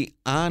will be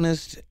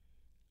honest,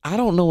 I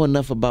don't know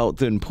enough about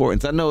the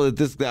importance. I know that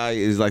this guy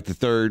is like the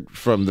third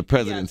from the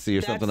presidency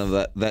or something of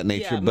that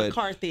nature. Yeah, but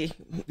McCarthy.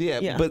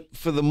 Yeah, but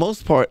for the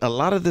most part, a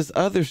lot of this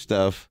other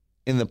stuff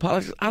in the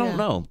politics, I don't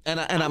know. And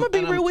I'm gonna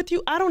be real with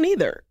you. I don't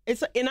either.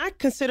 And I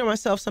consider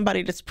myself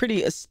somebody that's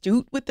pretty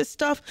astute with this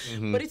stuff,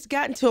 but it's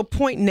gotten to a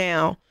point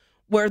now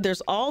where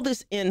there's all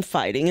this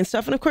infighting and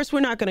stuff. And of course, we're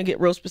not going to get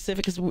real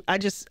specific because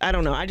I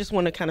don't know. I just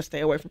want to kind of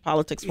stay away from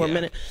politics for a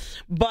minute.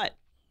 But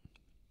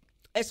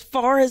as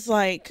far as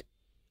I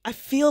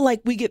feel like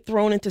we get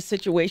thrown into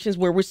situations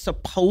where we're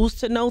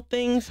supposed to know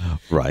things,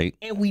 right?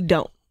 And we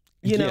don't.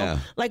 You know,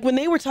 like when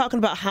they were talking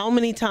about how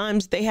many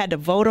times they had to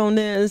vote on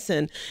this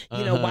and,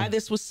 you know, why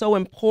this was so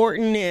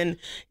important and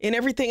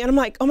everything. And I'm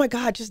like, oh, my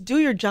God, just do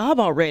your job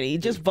already.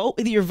 Just vote.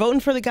 Either you're voting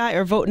for the guy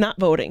or vote not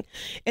voting.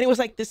 And it was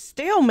like this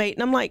stalemate.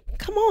 And I'm like,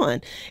 come on.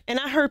 And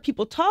I heard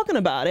people talking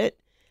about it.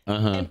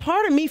 And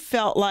part of me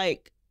felt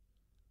like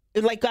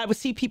I would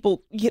see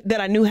people that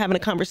I knew having a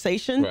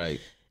conversation. Right.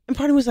 And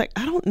part of me was like,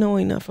 I don't know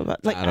enough about.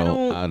 I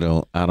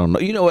don't know.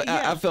 You know what?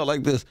 I felt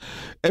like this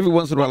every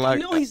once in a while. I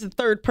know he's the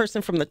third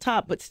person from the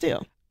top, but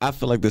still. I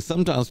feel like that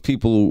sometimes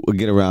people will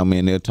get around me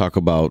and they'll talk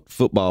about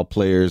football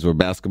players or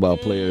basketball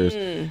players,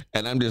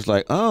 and I'm just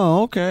like,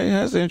 oh, okay,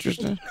 that's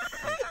interesting.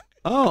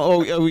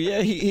 oh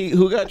yeah, he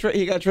got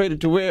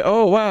traded to where?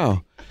 Oh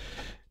wow.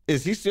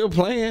 Is he still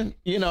playing?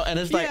 You know, and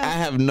it's like I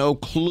have no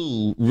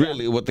clue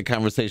really what the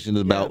conversation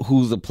is about,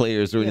 who's the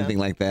players or anything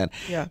like that.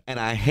 Yeah. And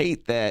I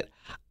hate that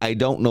I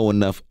don't know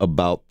enough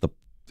about the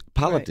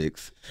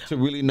politics to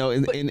really know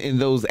in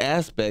those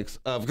aspects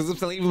of, because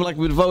it's even like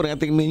with voting, I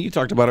think me and you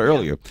talked about it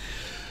earlier.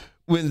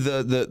 When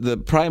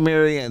the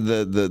primary and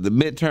the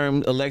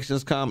midterm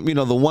elections come, you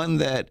know, the one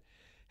that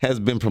has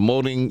been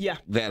promoting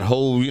that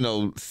whole,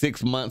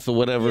 6 months or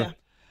whatever,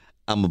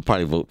 I'm gonna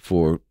probably vote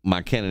for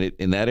my candidate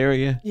in that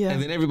area. Yeah. And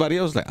then everybody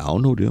else like, I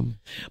don't know them.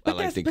 But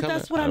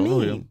that's what I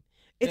mean.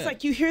 It's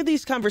like you hear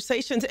these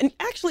conversations, and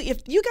actually,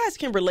 if you guys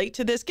can relate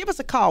to this, give us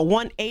a call,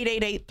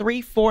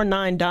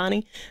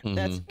 1-888-349-DONNI.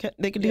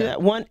 They can do that,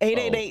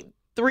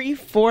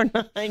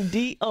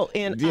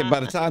 1-888-349-DONI. Yeah, by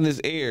the time this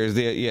airs,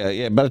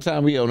 by the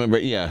time we own number,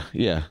 yeah.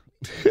 Yeah,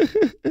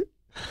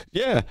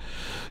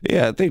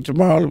 I think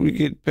tomorrow we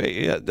could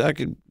pay, I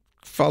could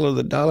follow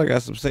the dollar,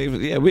 got some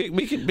savings. Yeah, we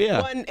could,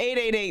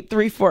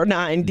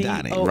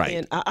 1-888-349-DONI.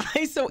 Right.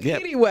 So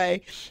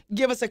anyway,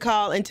 give us a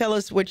call and tell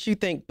us what you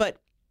think. But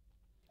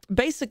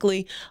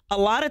basically, a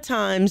lot of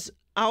times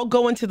I'll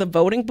go into the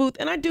voting booth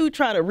and I do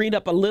try to read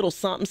up a little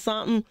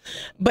something,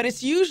 but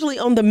it's usually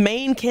on the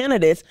main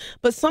candidates.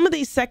 But some of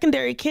these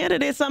secondary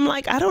candidates, I'm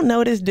like, I don't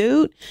know this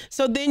dude.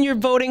 So then you're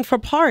voting for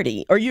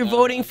party, or you're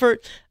voting for,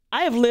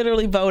 I have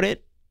literally voted.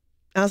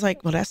 I was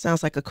like, well, that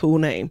sounds like a cool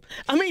name.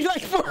 I mean,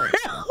 like, for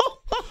real.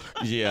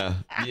 Yeah.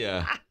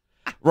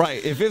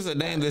 Right. If it's a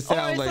name that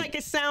sounds like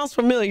it sounds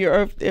familiar,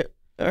 or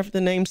if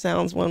the name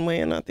sounds one way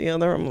and not the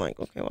other, I'm like,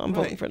 okay, well, I'm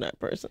voting for that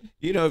person.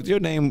 You know, if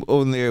your name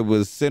on there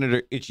was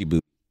Senator Itchy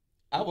Boot,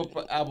 I would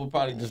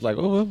probably just like,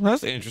 oh, well,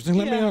 that's interesting.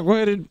 Let me go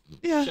ahead and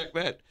check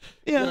that.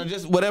 Yeah. You know,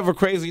 just whatever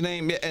crazy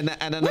name. And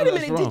I know wait a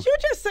minute, wrong. Did you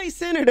just say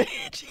Senator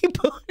Itchy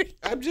Boot?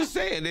 I'm just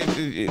saying,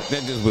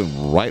 that just went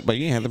right by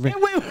you. It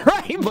went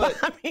right by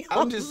me.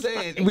 I'm just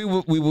saying,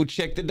 we will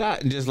check the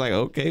dot and just like,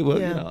 okay,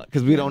 well,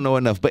 because we don't know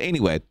enough. But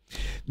anyway,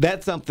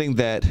 that's something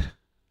that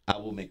I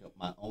will make up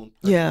my own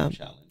personal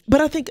challenge. But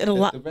I think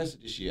the rest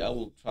of this year, I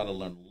will try to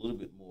learn a little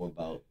bit more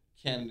about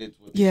candidates,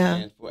 what they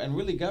stand for, and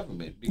really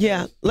government.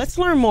 Because, let's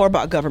learn more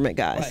about government,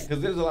 guys. Right,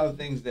 because there's a lot of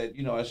things that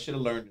I should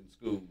have learned in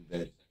school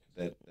that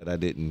that I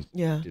didn't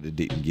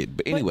get.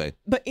 But anyway.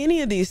 But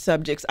any of these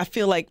subjects, I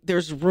feel like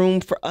there's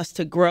room for us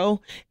to grow.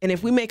 And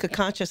if we make a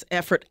conscious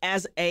effort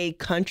as a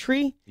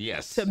country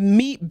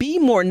to be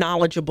more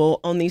knowledgeable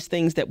on these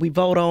things that we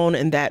vote on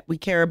and that we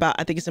care about,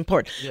 I think it's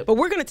important. Yep. But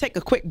we're going to take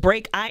a quick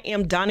break. I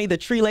am Donnie the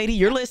Tree Lady.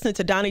 You're listening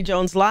to Doni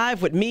Jones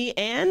Live with me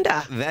and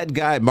that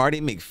guy,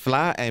 Marty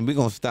McFly. And we're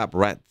going to stop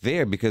right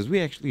there because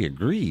we actually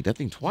agreed, I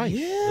think twice.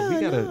 Yeah, so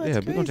we're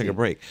going to take a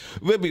break.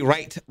 We'll be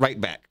right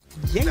back.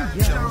 Yeah.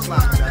 Doni Jones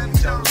Live, Doni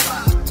Jones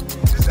Live.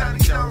 It's Doni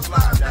Jones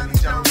Live, Doni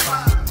Jones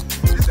Live.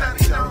 It's Doni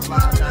Jones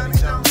Live, Doni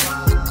Jones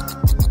Live.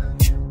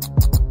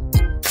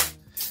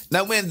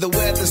 Now when the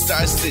weather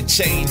starts to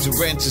change, the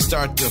rents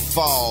start to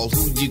fall,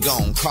 who you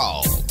gonna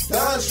call?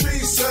 Don's Tree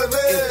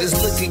Service. If it's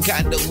looking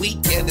kinda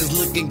weak and it's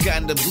looking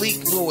kinda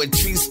bleak, who a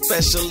tree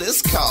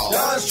specialist call?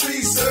 Don's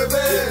Tree Service.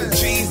 If the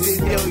trees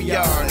in your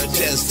yard are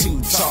just too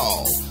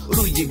tall,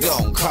 who you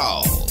gonna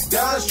call?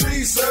 Don's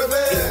Tree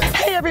Service.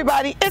 Hey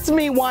everybody, it's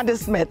me, Wanda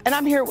Smith, and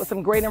I'm here with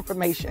some great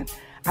information.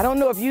 I don't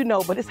know if you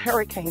know, but it's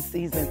hurricane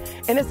season,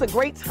 and it's a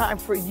great time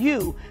for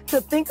you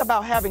to think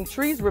about having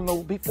trees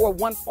removed before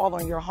one falls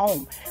on your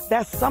home.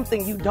 That's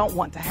something you don't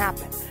want to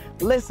happen.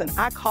 Listen,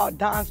 I called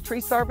Don's Tree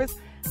Service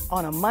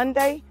on a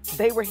Monday.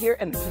 They were here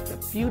in just a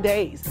few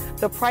days.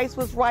 The price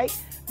was right.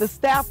 The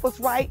staff was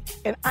right,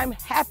 and I'm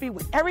happy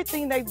with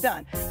everything they've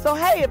done. So,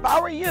 hey, if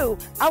I were you,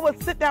 I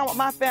would sit down with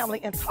my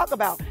family and talk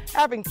about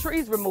having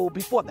trees removed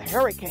before the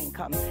hurricane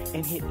comes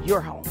and hit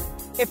your home.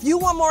 If you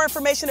want more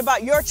information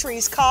about your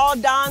trees, call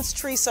Don's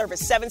Tree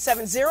Service,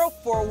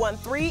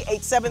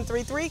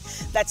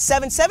 770-413-8733. That's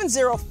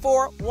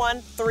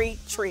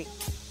 770-413-TREE.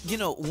 You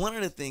know, one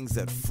of the things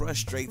that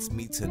frustrates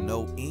me to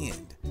no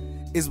end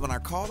is when I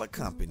call a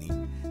company,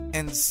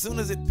 and as soon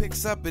as it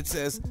picks up, it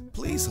says,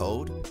 please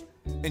hold.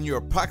 And your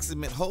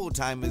approximate hold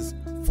time is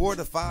 4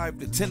 to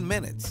 5 to 10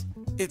 minutes.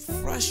 It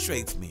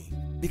frustrates me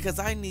because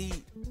I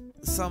need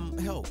some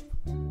help.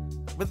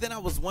 But then I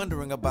was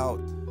wondering about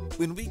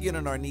when we get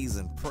on our knees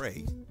and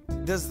pray,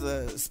 does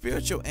the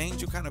spiritual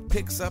angel kind of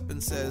picks up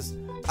and says,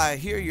 I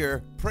hear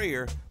your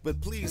prayer,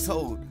 but please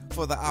hold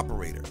for the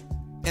operator.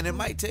 And it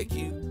might take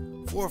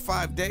you 4 or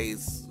 5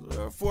 days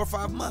or 4 or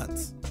 5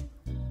 months.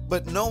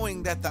 But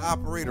knowing that the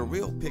operator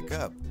will pick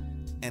up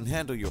and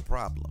handle your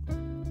problem.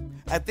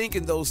 I think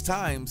in those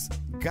times,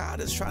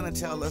 God is trying to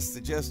tell us to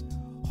just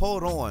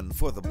hold on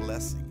for the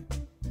blessing.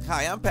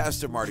 Hi, I'm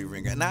Pastor Marty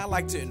Ringer, and I'd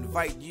like to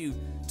invite you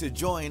to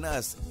join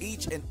us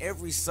each and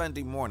every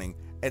Sunday morning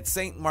at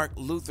St. Mark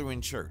Lutheran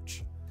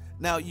Church.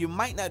 Now, you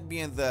might not be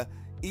in the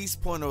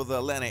East Point or the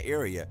Atlanta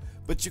area,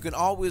 but you can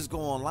always go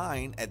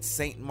online at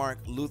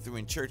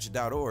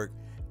stmarklutheranchurch.org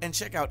and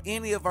check out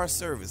any of our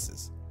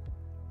services.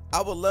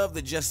 I would love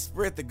to just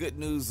spread the good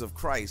news of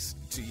Christ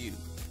to you.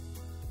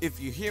 If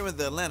you're here in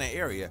the Atlanta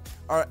area,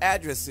 our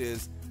address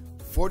is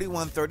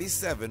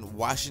 4137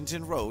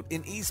 Washington Road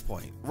in East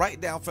Point,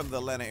 right down from the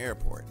Atlanta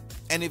airport.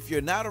 And if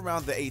you're not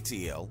around the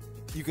ATL,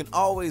 you can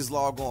always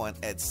log on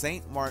at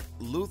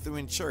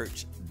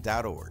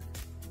stmarklutheranchurch.org.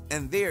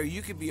 And there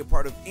you can be a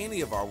part of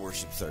any of our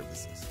worship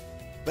services.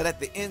 But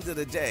at the end of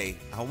the day,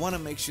 I want to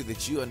make sure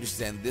that you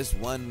understand this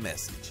one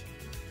message.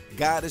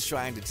 God is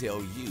trying to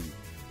tell you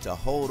to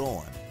hold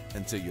on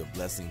until your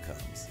blessing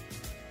comes.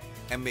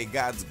 And may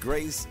God's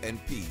grace and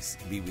peace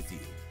be with you.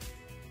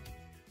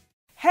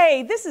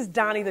 Hey, this is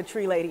Donnie the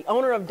Tree Lady,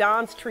 owner of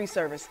Don's Tree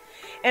Service.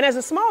 And as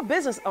a small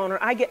business owner,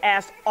 I get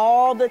asked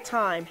all the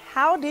time,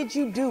 how did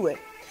you do it?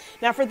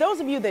 Now, for those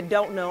of you that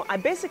don't know, I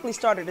basically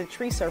started a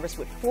tree service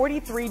with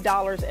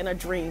 $43 and a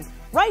dream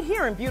right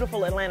here in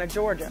beautiful Atlanta,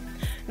 Georgia.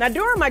 Now,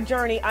 during my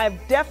journey,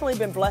 I've definitely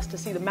been blessed to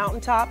see the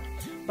mountaintop,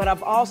 but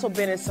I've also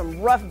been in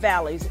some rough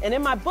valleys. And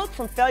in my book,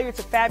 From Failure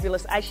to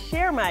Fabulous, I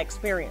share my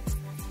experience.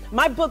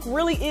 My book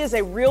really is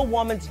a real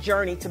woman's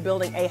journey to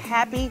building a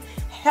happy,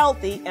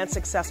 healthy, and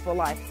successful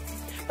life.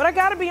 But I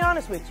gotta be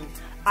honest with you,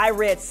 I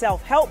read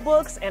self-help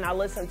books and I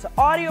listened to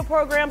audio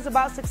programs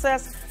about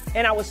success,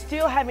 and I was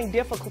still having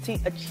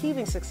difficulty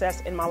achieving success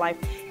in my life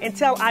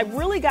until I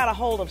really got a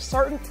hold of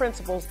certain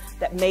principles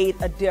that made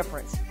a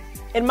difference.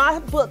 In my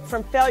book,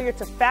 From Failure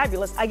to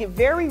Fabulous, I get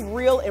very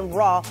real and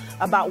raw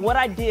about what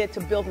I did to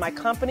build my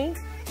company,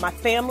 my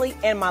family,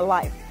 and my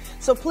life.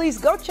 So please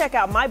go check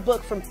out my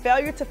book, From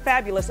Failure to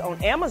Fabulous,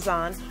 on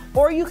Amazon,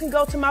 or you can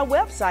go to my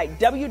website,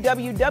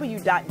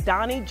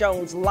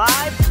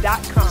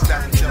 www.DoniJonesLive.com. It's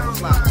Doni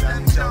Jones Live,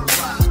 Doni Jones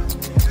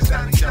Live. It's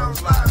Doni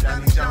Jones Live,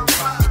 Doni Jones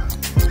Live.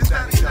 It's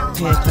Doni Jones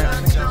Live,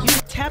 Doni Jones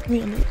You tapped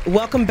me on the...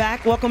 Welcome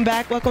back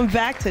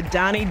to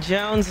Doni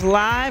Jones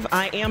Live.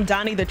 I am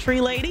Donnie the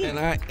Tree Lady. And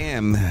I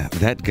am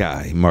that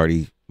guy,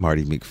 Marty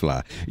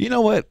McFly. You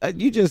know what?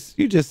 You just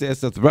said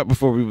something right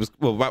before we was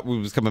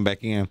coming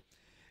back in.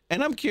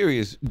 And I'm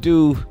curious,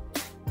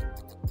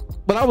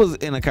 but I was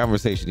in a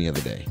conversation the other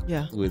day,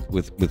 with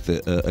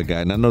a guy,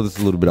 and I know this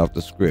is a little bit off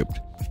the script,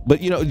 but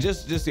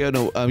just so you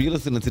know, you're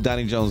listening to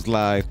Doni Jones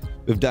Live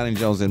with Doni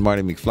Jones and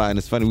Marty McFly, and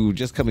it's funny, we were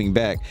just coming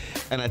back,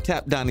 and I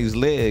tapped Donnie's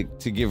leg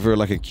to give her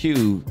like a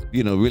cue,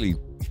 really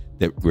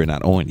that we're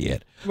not on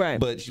yet. Right.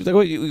 But she was like,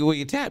 well,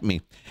 you tapped me.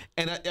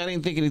 And I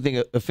didn't think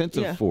anything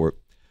offensive for it.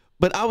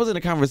 But I was in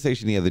a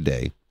conversation the other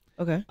day.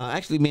 Okay.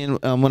 Actually, me and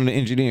one of the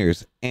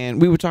engineers,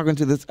 and we were talking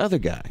to this other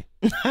guy.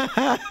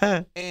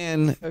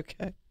 And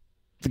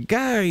the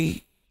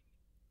guy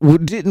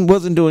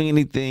wasn't doing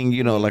anything,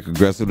 like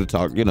aggressive to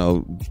talk,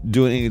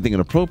 doing anything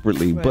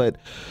inappropriately. Right. But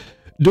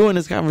during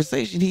this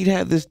conversation, he'd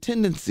have this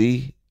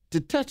tendency to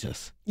touch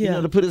us,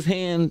 to put his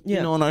hand,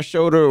 on our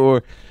shoulder,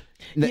 or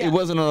it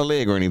wasn't on a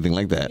leg or anything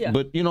like that,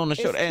 but on the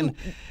shoulder, and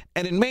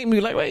it made me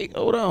like, wait,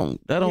 hold on,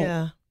 that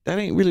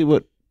ain't really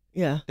what,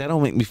 that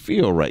don't make me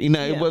feel right.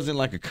 It wasn't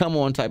like a come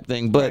on type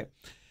thing, but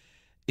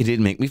it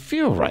didn't make me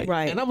feel right.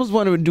 Right. And I was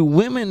wondering, do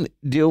women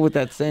deal with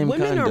that same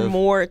women kind of? Women are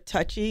more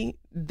touchy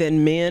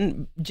than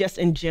men, just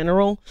in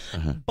general,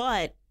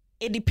 but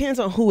it depends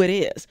on who it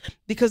is,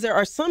 because there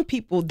are some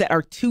people that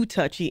are too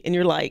touchy, and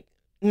you're like,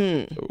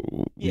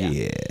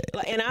 yeah.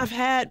 And I've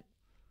had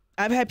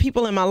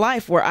people in my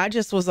life where I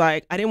just was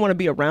like, I didn't want to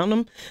be around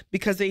them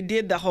because they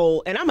did the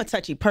whole, and I'm a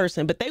touchy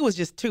person, but they was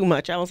just too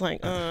much. I was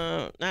like,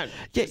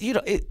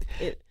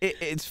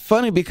 it's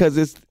funny because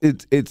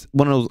it's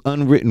one of those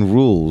unwritten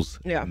rules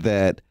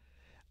that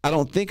I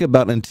don't think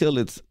about until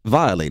it's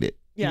violated.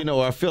 Yeah.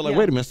 I feel like,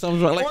 wait a minute,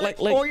 something's wrong.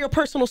 Or your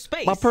personal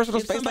space. My personal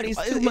if space. Somebody's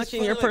too much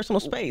in your personal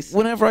space.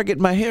 Whenever I get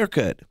my hair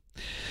cut,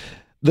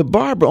 the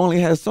barber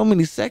only has so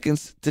many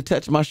seconds to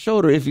touch my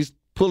shoulder if he's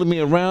pulling me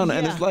around,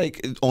 and it's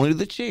like only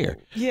the chair.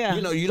 Yeah.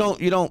 You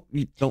don't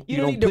need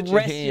put to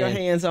rest your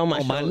hands on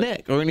my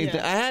neck or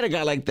anything. I had a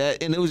guy like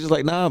that, and it was just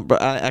like, nah, bro,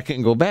 I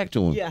couldn't go back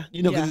to him. Yeah.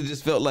 Because it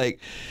just felt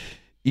like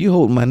you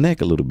hold my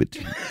neck a little bit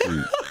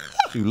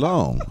too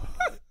long.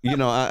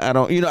 I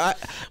don't.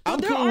 I'm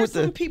there are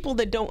some people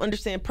that don't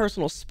understand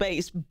personal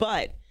space.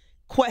 But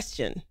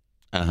question.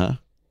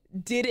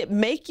 Did it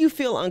make you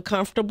feel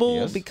uncomfortable?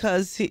 Yes.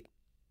 Because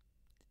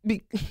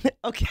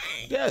okay.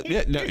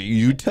 Yeah. No,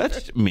 you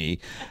touched me,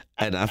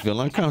 and I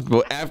feel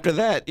uncomfortable. After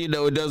that, it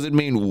doesn't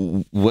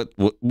mean what.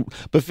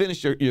 But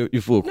finish your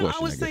full question.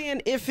 I was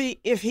saying if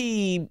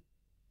he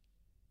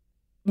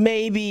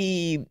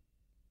maybe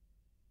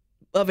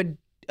of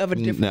a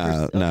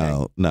different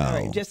no.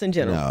 Right, just in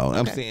general. No,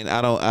 I'm saying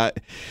I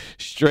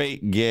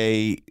straight,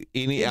 gay,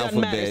 any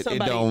alphabet, it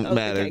don't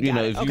matter.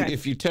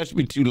 If you touch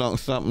me too long,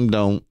 something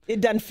don't. It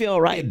doesn't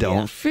feel right. It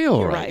don't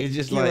feel right. It's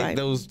just like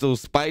those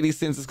spidey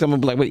senses come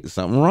up like, wait,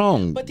 something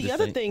wrong. But the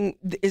other thing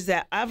is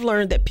that I've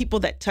learned that people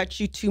that touch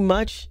you too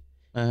much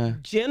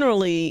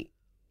generally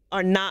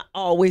are not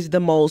always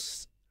the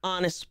most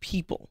honest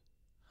people.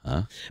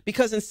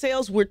 Because in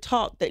sales, we're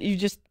taught that you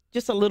just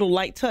a little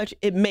light touch,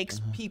 it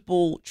makes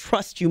people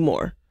trust you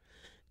more.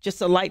 Just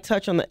a light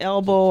touch on the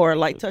elbow or a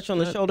light touch on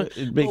the shoulder.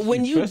 But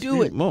when you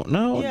do it,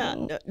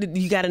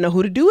 you got to know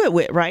who to do it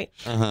with, right?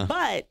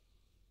 But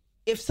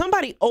if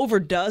somebody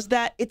overdoes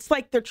that, it's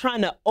like they're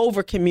trying to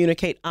over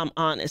communicate, I'm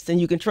honest and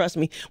you can trust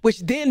me, which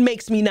then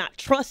makes me not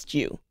trust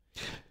you.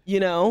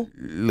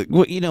 Look,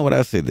 well, what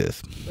I say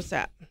this. What's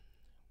that?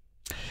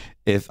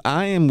 If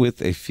I am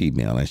with a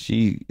female and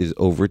she is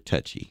over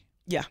touchy.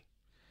 Yeah.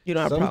 You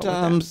don't have a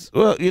problem with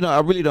that. I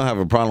really don't have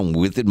a problem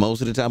with it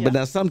most of the time. But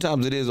now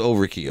sometimes it is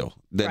overkill.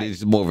 That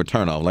is more of a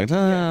turnoff. Like,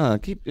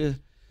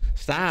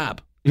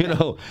 stop.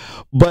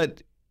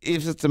 But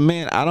if it's a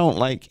man, I don't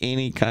like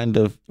any kind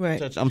of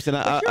touch. I'm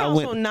saying but you're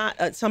also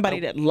not somebody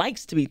that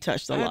likes to be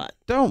touched a lot.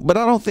 But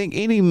I don't think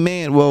any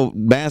man,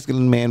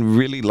 masculine man,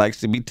 really likes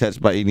to be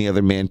touched by any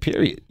other man.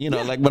 Period.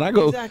 Like when I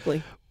go,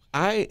 exactly.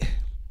 I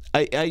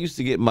used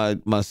to get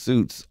my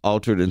suits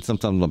altered and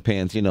sometimes my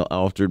pants,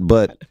 altered,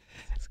 but.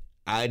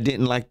 I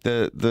didn't like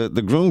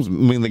the grooms.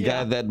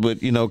 Guy that would,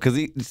 because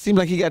it seemed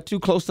like he got too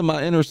close to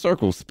my inner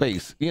circle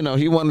space. He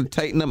wanted to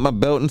tighten up my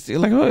belt and see,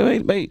 like,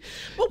 wait.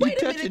 Well,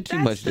 wait a minute. Too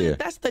much there.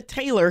 That's the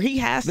tailor. He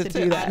has to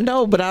do that. I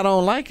know, but I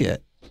don't like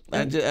it.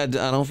 I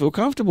don't feel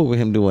comfortable with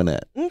him doing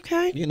that.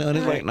 Okay. And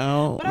it's like,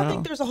 no. But I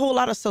think there's a whole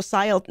lot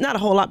of not a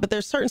whole lot, but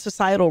there's certain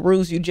societal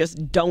rules you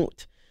just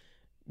don't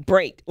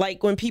break.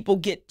 Like when people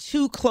get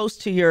too close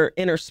to your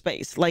inner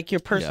space, like your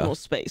personal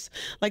space.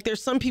 Like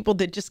there's some people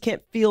that just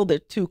can't feel they're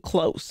too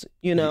close,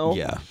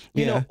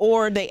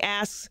 or they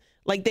ask,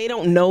 like they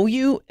don't know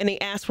you and they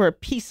ask for a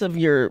piece of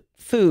your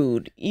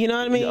food. You know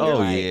what I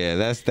mean?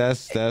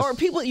 That's or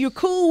people you're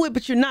cool with,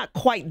 but you're not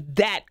quite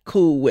that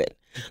cool with.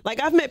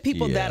 Like I've met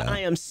people that I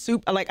am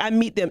I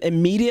meet them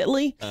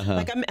immediately.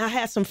 Like I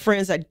had some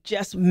friends I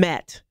just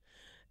met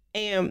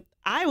and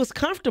I was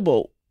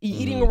comfortable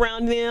eating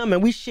around them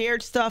and we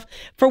shared stuff.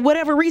 For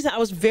whatever reason, I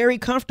was very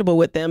comfortable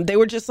with them. They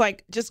were just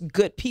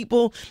good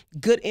people,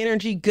 good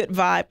energy, good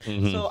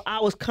vibe. So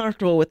I was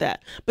comfortable with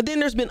that. But then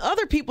there's been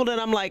other people that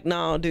I'm like,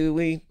 no,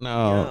 dude,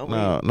 no.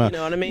 You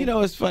know what I mean?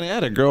 It's funny. I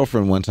had a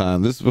girlfriend one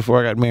time, this is before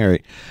I got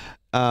married,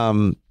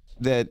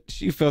 that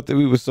she felt that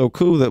we were so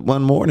cool that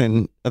one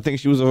morning, I think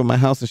she was over at my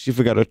house and she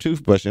forgot her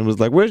toothbrush and was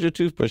like, where's your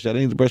toothbrush? I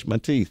need to brush my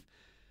teeth.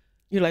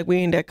 You're like, we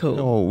ain't that cool.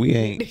 No, we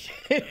ain't.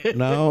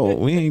 No,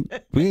 we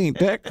ain't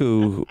that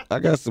cool. I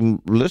got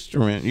some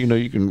Listerine. You know,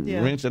 you can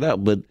rinse it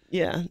out, but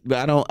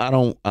I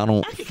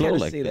don't flow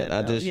like that.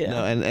 I just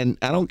no, and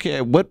I don't care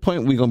at what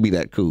point we gonna be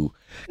that cool.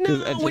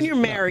 No, when you're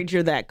married,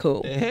 you're that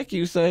cool. The heck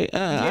you say?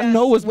 I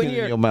know what's been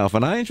in your mouth,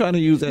 and I ain't trying to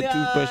use that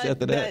toothbrush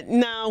after that.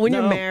 No, when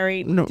you're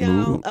married.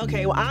 No.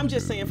 Okay, well, I'm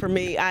just saying for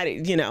me,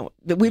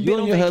 we've been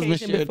on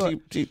vacation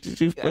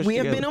before. We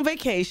have been on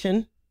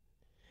vacation.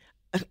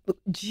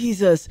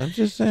 Jesus. I'm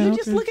just saying. You're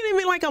just looking at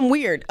me like I'm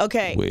weird.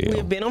 Okay. Well. We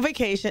have been on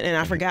vacation and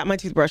I forgot my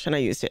toothbrush and I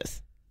used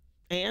his.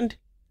 And?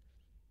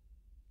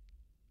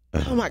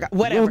 Oh my God.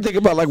 Whatever. You don't think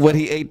about like what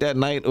he ate that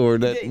night or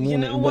that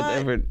morning,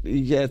 whatever.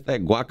 He has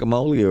that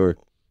guacamole or,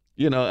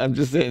 I'm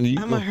just saying.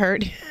 I'm going to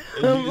hurt.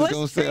 You're just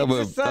going to say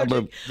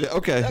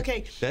okay.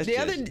 Okay.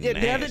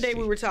 The other day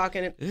we were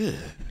talking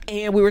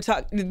and we were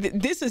talking.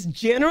 This is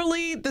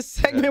generally the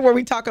segment where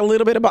we talk a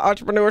little bit about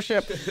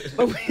entrepreneurship.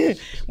 But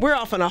we're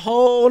off on a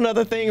whole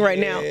nother thing right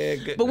now.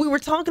 Goodness. But we were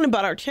talking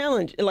about our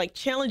challenge, like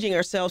challenging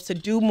ourselves to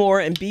do more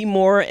and be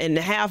more and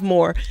have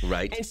more.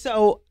 Right. And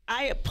so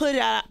I put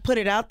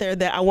it out there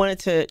that I wanted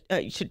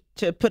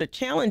to put a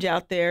challenge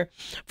out there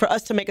for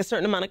us to make a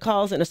certain amount of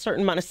calls and a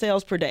certain amount of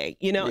sales per day,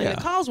 and the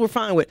calls we're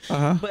fine with.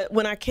 But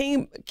when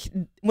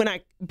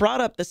I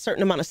brought up the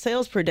certain amount of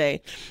sales per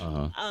day,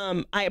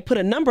 I put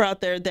a number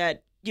out there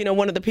that,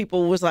 one of the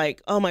people was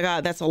like, oh my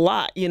God, that's a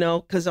lot,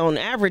 because on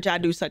average I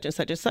do such and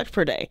such and such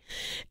per day.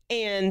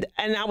 And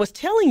I was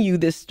telling you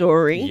this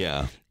story.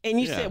 Yeah. And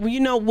you said,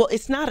 well,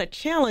 it's not a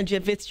challenge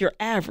if it's your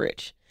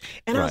average.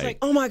 And I was like,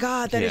 oh my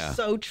God, that is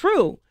so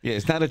true. Yeah,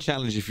 it's not a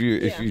challenge if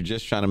you're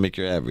just trying to make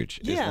your average.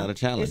 It's not a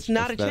challenge. It's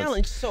not a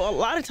challenge. So a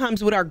lot of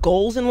times with our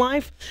goals in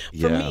life,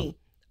 for me,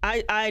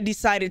 I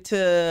decided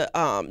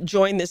to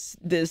join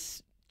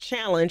this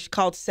challenge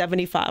called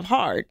 75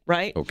 Hard,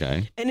 right?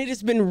 Okay. And it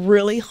has been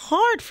really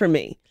hard for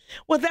me.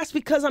 Well, that's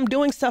because I'm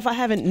doing stuff I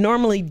haven't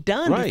normally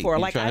done before.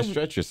 Like I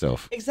stretch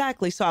yourself.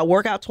 Exactly. So I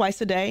work out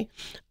twice a day.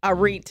 I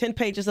read 10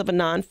 pages of a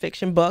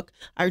nonfiction book.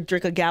 I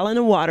drink a gallon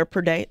of water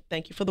per day.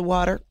 Thank you for the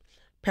water.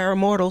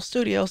 Paramortal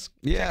Studios.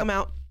 Yeah. Check them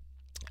out.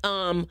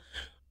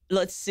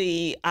 Let's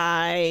see.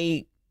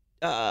 I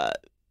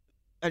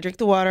drink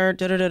the water,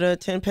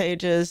 10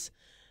 pages,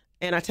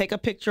 and I take a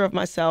picture of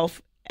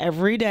myself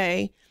every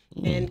day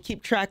and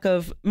keep track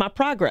of my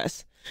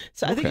progress.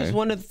 So I think there's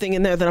one other thing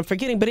in there that I'm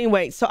forgetting. But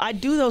anyway, so I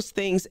do those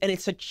things, and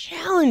it's a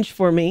challenge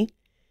for me.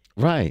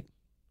 Right.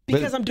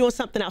 Because I'm doing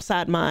something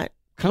outside my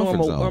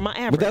normal zone. Or my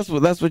average. But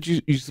that's what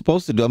you're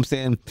supposed to do. I'm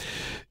saying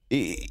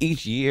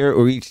each year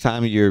or each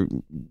time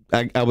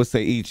I would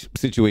say each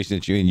situation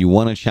that you're in, you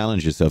want to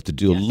challenge yourself to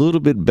do a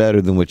little bit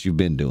better than what you've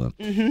been doing.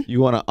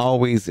 You want to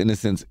always, in a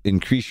sense,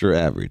 increase your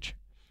average.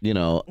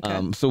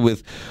 So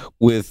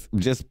with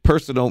just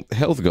personal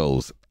health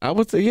goals, I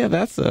would say,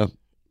 that's a...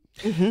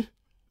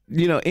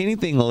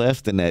 anything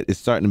less than that is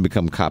starting to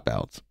become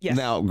cop-outs. Yes.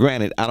 Now,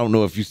 granted, I don't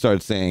know if you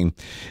start saying,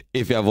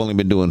 if I've only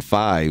been doing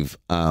 5,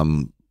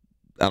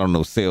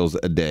 sales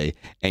a day,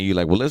 and you're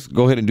like, well, let's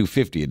go ahead and do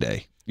 50 a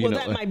day.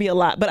 That might be a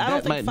lot, but I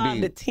don't think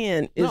 5 to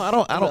 10 is. No, I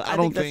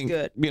don't think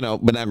that's good.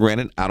 But now,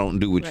 granted, I don't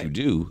do what you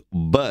do,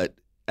 but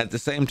at the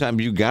same time,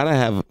 you gotta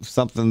have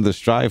something to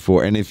strive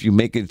for, and if you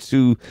make it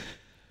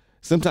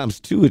sometimes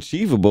too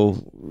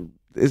achievable,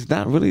 it's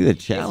not really a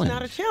challenge. It's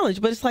not a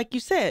challenge, but it's like you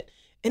said.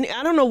 And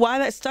I don't know why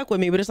that stuck with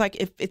me, but it's like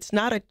it's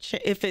not a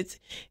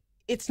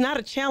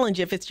challenge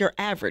if it's your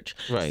average.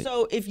 Right.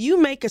 So if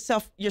you make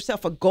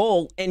yourself a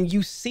goal and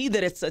you see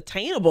that it's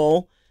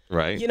attainable,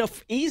 right,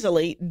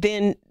 easily,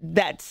 then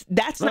that's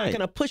not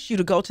going to push you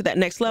to go to that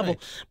next level.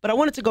 Right. But I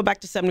wanted to go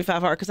back to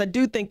 75 Hard because I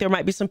do think there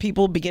might be some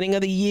people beginning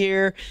of the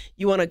year,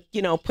 you want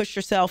to, push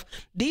yourself.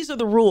 These are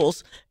the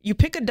rules. You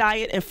pick a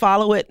diet and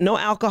follow it. No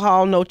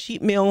alcohol, no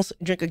cheat meals,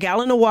 drink a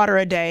gallon of water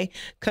a day,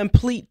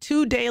 complete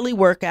 2 daily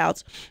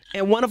workouts,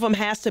 and one of them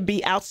has to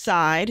be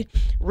outside,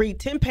 read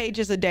 10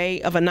 pages a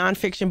day of a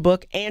nonfiction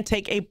book, and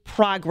take a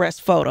progress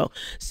photo.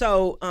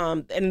 So,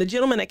 and the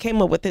gentleman that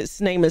came up with this,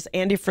 his name is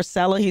Andy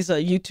Frisella. He's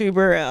a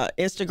YouTuber,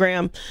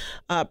 Instagram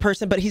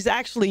person, but he's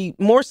actually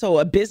more so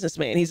a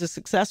businessman. He's a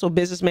successful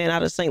businessman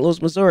out of St.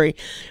 Louis, Missouri,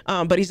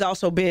 but he's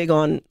also big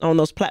on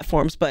those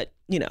platforms. But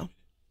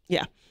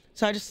yeah.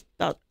 So I just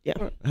thought,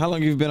 How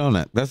long have you been on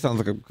that? That sounds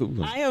like a cool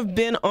one. I have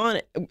been on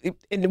it.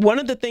 And one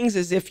of the things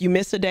is if you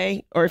miss a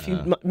day or if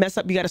you mess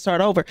up, you got to start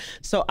over.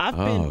 So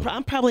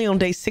I'm probably on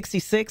day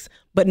 66,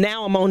 but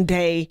now I'm on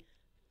day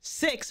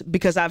 6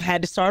 because I've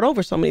had to start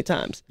over so many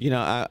times.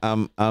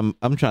 I'm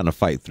trying to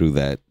fight through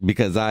that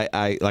because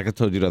I like I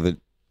told you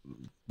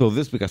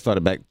this week I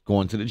started back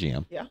going to the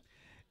gym. Yeah.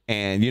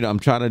 And I'm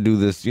trying to do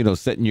this,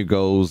 setting your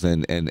goals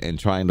and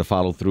trying to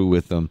follow through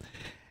with them.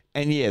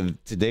 And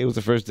today was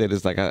the first day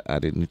that's like I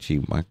didn't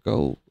achieve my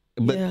goal.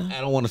 But I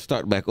don't want to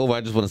start back over.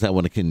 I just want to say I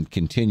want to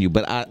continue.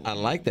 But I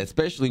like that,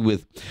 especially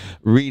with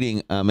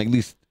reading at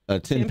least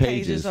 10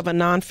 pages of a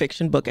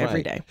nonfiction book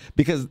every day.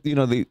 Because,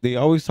 they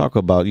always talk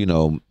about,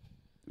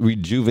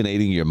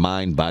 rejuvenating your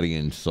mind, body,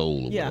 and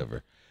soul or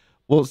whatever.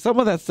 Well, some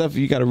of that stuff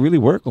you got to really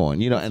work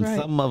on, you know, That's and right.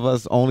 some of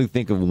us only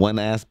think of one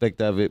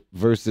aspect of it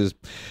versus,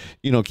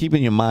 you know,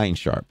 keeping your mind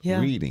sharp,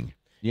 reading,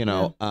 you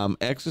know,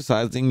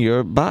 exercising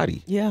your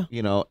body,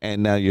 you know,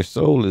 and now your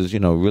soul is, you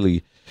know,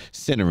 really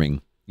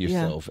centering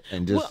yourself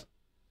and just,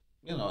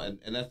 you know,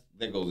 and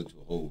that goes into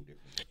a whole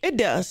different. It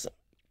does.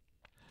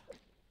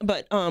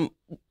 But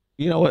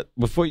you know what?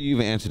 Before you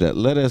even answer that,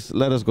 let us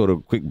go to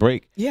a quick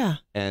break. Yeah.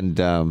 And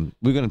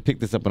we're gonna pick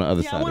this up on the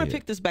other side. Yeah, I want to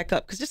pick this back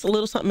up because just a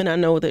little something, and I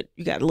know that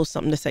you got a little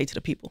something to say to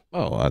the people.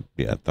 Oh, I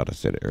thought I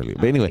said it earlier.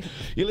 But anyway,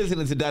 you're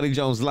listening to Doni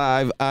Jones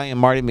Live. I am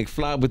Marty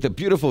McFly with the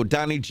beautiful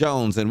Doni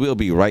Jones, and we'll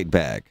be right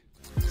back.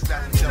 It's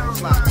Doni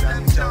Jones Live,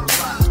 Doni Jones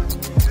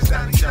Live. It's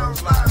Doni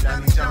Jones Live,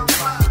 Doni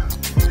Jones Live.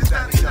 It's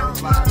Doni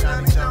Jones Live,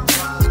 Doni Jones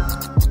Live.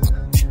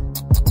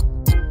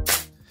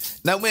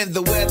 Now when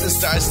the weather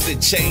starts to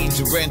change,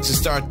 the rents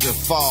start to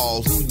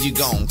fall, who you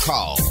gonna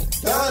call?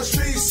 Don's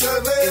Tree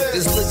Service. If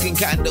it's looking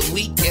kinda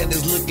weak and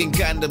it's looking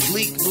kinda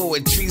bleak, who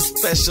a tree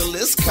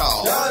specialist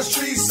call? Don's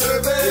Tree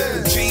Service.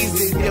 If the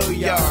trees in your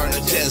yard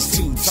are just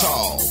too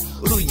tall,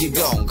 who you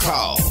gonna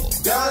call?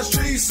 Don's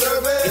Tree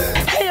Service.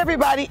 Hey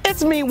everybody,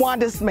 it's me,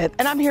 Wanda Smith,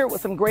 and I'm here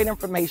with some great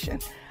information.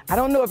 I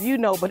don't know if you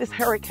know, but it's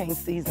hurricane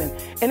season,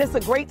 and it's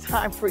a great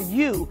time for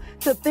you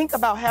to think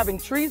about having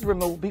trees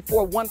removed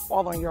before one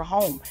falls on your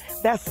home.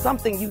 That's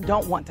something you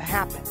don't want to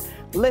happen.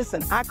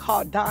 Listen, I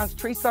called Don's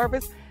Tree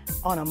Service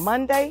on a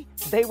Monday.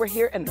 They were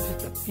here in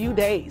just a few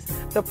days.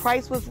 The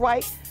price was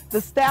right,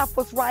 the staff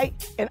was right,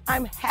 and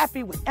I'm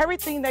happy with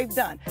everything they've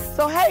done.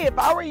 So hey, if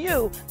I were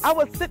you, I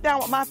would sit down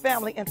with my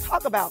family and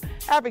talk about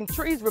having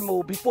trees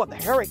removed before the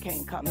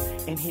hurricane comes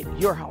and hit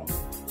your home.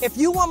 If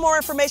you want more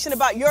information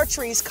about your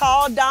trees,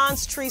 call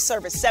Don's Tree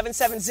Service,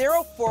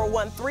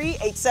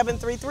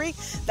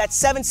 770-413-8733. That's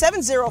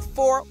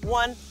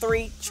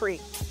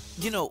 770-413-TREE.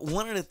 You know,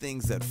 one of the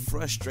things that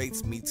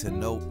frustrates me to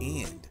no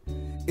end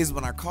is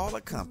when I call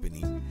a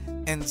company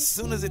and as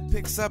soon as it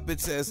picks up,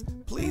 it says,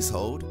 please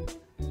hold.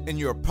 And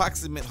your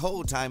approximate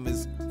hold time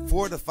is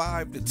 4 to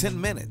 5 to 10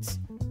 minutes.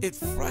 It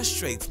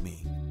frustrates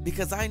me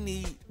because I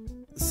need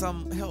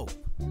some help.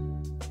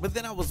 But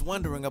then I was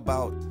wondering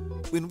about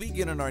when we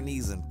get on our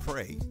knees and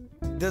pray,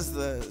 does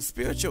the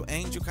spiritual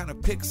angel kind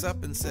of picks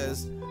up and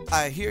says,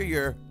 I hear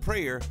your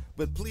prayer,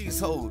 but please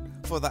hold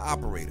for the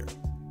operator.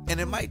 And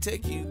it might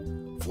take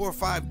you 4 or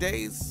 5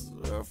 days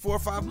or 4 or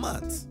 5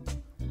 months.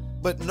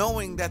 But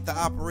knowing that the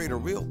operator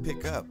will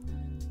pick up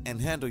and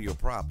handle your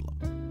problem.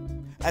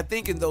 I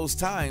think in those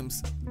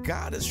times,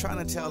 God is trying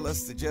to tell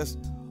us to just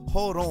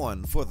hold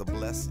on for the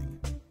blessing.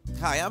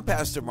 Hi, I'm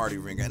Pastor Marty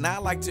Ringer, and I'd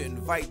like to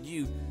invite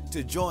you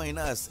to join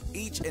us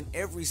each and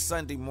every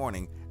Sunday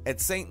morning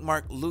at St.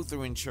 Mark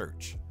Lutheran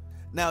Church.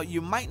 Now,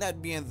 you might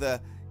not be in the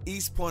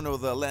East Point or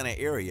the Atlanta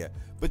area,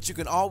 but you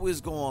can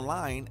always go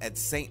online at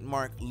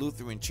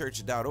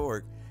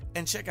stmarklutheranchurch.org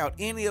and check out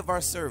any of our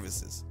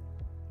services.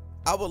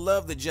 I would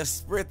love to just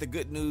spread the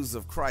good news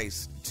of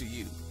Christ to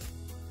you.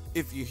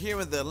 If you're here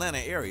in the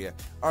Atlanta area,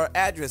 our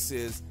address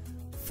is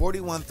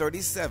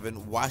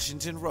 4137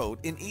 Washington Road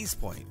in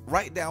East Point,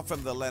 right down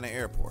from the Atlanta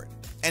airport.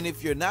 And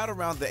if you're not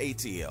around the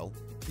ATL,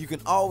 you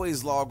can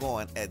always log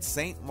on at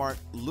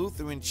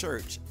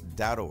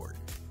stmarklutheranchurch.org.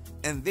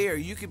 And there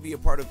you can be a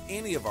part of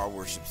any of our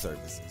worship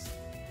services.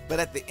 But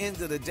at the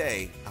end of the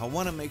day, I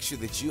want to make sure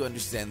that you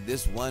understand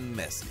this one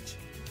message.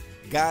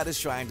 God is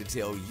trying to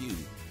tell you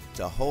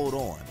to hold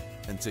on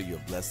until your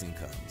blessing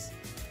comes.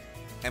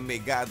 And may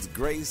God's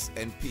grace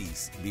and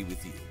peace be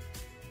with you.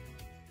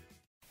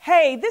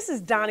 Hey, this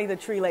is Doni the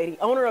Tree Lady,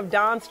 owner of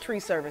Don's Tree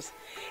Service.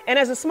 And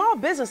as a small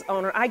business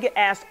owner, I get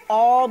asked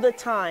all the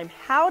time,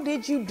 how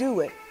did you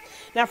do it?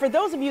 Now, for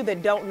those of you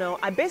that don't know,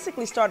 I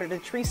basically started a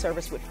tree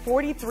service with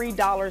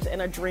 $43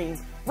 and a dream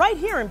right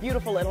here in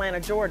beautiful Atlanta,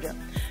 Georgia.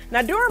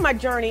 Now, during my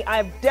journey,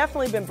 I've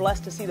definitely been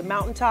blessed to see the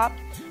mountaintop,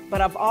 but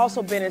I've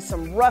also been in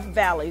some rough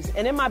valleys.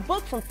 And in my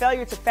book, From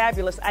Failure to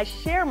Fabulous, I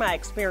share my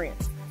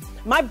experience.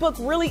 My book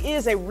really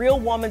is a real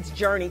woman's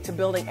journey to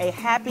building a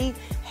happy,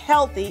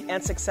 healthy,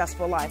 and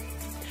successful life.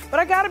 But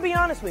I gotta be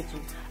honest with you,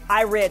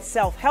 I read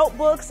self-help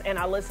books and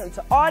I listened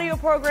to audio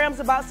programs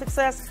about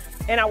success,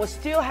 and I was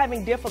still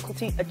having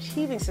difficulty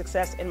achieving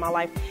success in my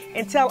life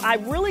until I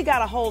really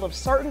got a hold of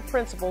certain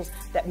principles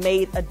that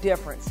made a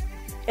difference.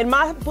 In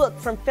my book,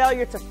 From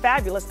Failure to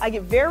Fabulous, I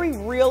get very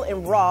real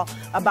and raw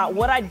about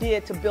what I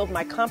did to build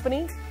my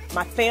company,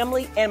 my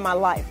family, and my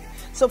life.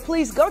 So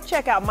please go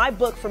check out my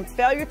book, From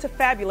Failure to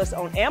Fabulous,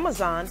 on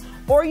Amazon,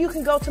 or you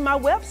can go to my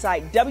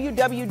website,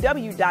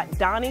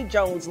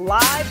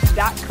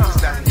 www.DoniJonesLive.com.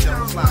 It's Doni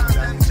Jones Live,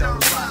 Doni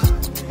Jones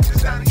Live.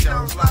 It's Doni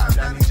Jones Live,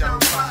 Doni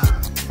Jones Live.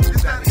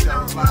 It's Doni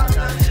Jones Live,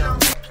 Doni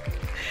Jones.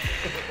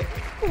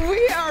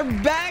 We are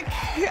back.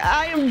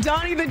 I am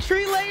Doni the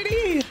Tree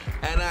Lady.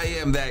 And I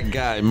am that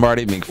guy,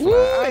 Marty McFly. Woo,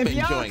 I'm if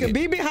y'all enjoying could it.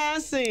 be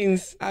behind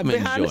scenes. I'm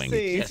behind enjoying the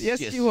it.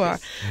 scenes. Yes, you are.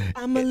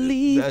 I'ma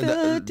leave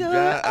the door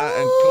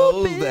and open.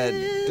 close that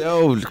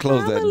door.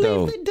 Close that I'ma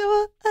door. leave the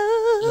door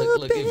open.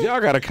 look, if y'all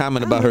got a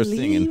comment about her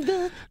singing,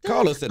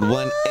 call us at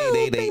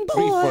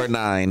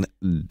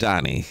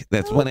 1-888-349-DONNIE.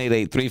 That's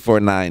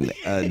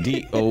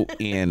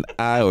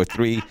 1-888-349-DONI or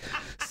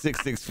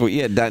 3664.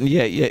 Yeah, Donnie.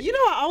 Yeah. You know,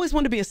 I always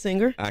wanted to be a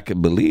singer. I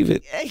could believe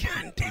it.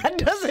 That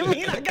doesn't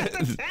mean I got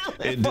the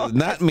talent. It does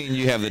not mean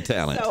you have the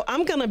talent. So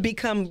I'm going to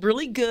become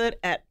really good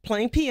at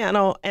playing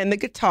piano and the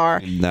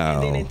guitar. No.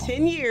 And then in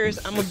 10 years,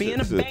 I'm going to be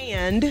in a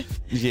band.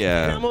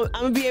 Yeah. And I'm going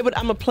to be able to,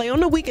 I'm going to play on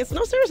the weekends.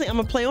 No, seriously, I'm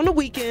going to play on the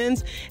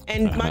weekends.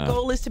 And my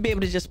goal is to be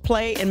able to just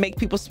play and make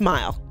people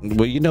smile.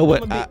 Well, you know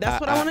what?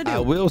 That's what I want to do. I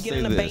will Get say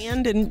in a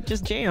band and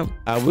just jam.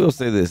 I will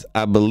say this.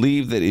 I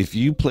believe that if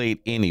you played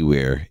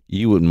anywhere,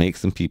 you would make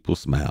some people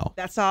smile.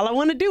 That's all I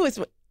want to do is...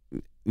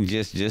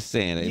 Just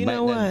saying it. You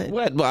know what?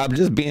 What? Well, I'm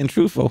just being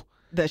truthful.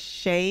 The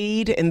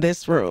shade in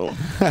this room.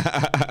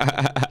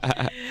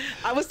 I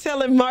was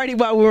telling Marty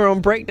while we were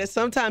on break that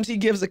sometimes he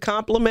gives a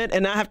compliment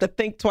and I have to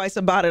think twice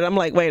about it. I'm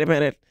like, wait a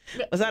minute.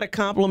 Was that a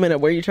compliment or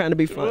were you trying to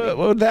be funny?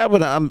 Well, that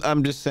one,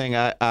 I'm just saying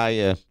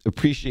I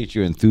appreciate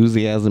your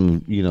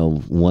enthusiasm, you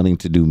know, wanting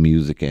to do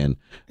music and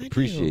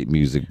appreciate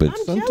music. But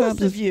I'm sometimes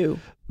jealous of you.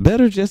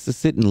 Better just to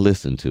sit and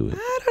listen to it.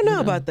 I don't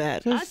know about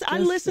that. I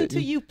listen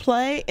to you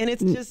play, and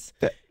it's just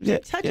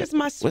it touches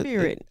my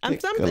spirit.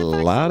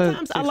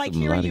 Sometimes I like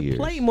hearing you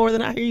play more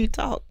than I hear you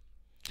talk.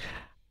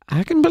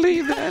 I can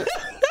believe that.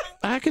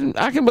 I can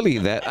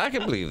believe that. I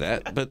can believe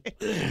that. But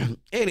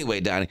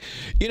anyway, Donnie,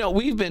 you know,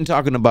 we've been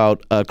talking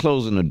about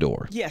closing the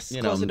door. Yes,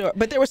 close the door.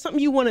 But there was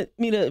something you wanted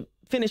me to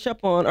finish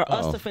up on, or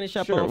us to finish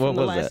up on from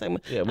the last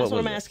segment. Yeah, that's what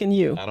I'm asking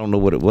you. I don't know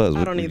what it was.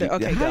 I don't either.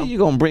 Okay, how are you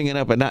gonna bring it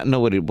up and not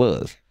know what it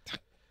was?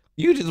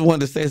 You just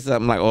wanted to say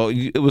something like, "Oh,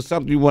 it was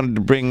something you wanted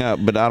to bring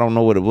up, but I don't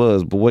know what it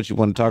was." But what you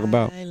want to talk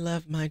about? I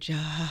love my job.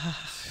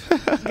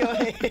 Go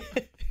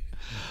ahead.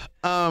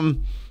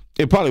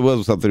 It probably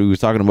was something we were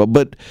talking about,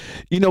 but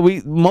you know,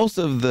 most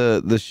of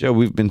the show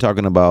we've been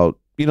talking about,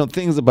 you know,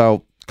 things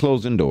about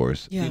closing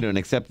doors, you know, and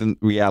accepting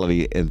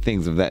reality and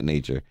things of that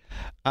nature.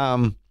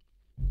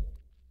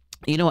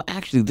 You know,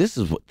 actually, this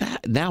is what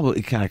now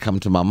it kind of come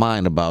to my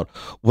mind about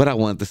what I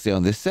wanted to say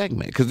on this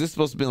segment, because this is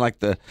supposed to be like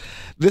the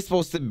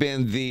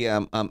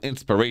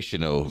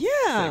inspirational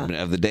segment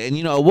of the day, and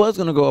you know, I was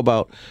gonna go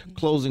about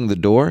closing the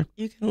door.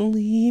 You can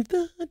leave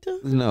the door.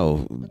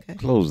 No,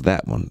 close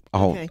that one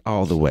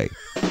all the way.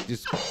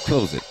 Just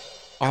close it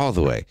all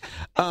the way.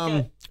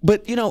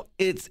 But you know,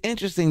 it's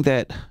interesting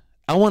that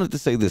I wanted to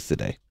say this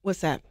today. What's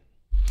that?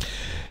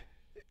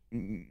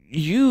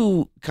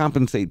 You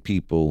compensate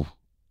people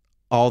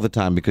all the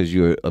time because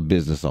you're a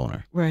business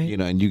owner, right? You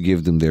know, and you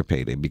give them their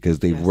payday because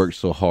they've worked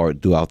so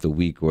hard throughout the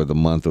week or the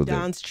month or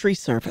Don's tree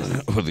service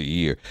or the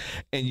year,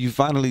 and you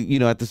finally, you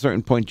know, at a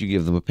certain point, you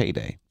give them a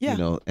payday, you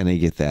know, and they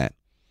get that.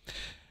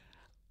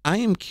 I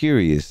am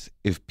curious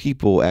if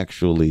people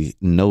actually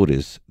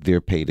notice their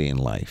payday in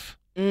life.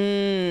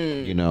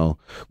 You know,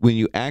 when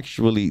you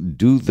actually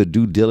do the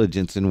due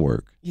diligence and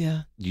work,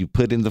 you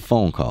put in the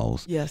phone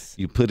calls,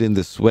 you put in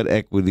the sweat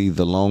equity,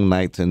 the long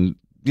nights, and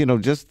you know,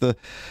 just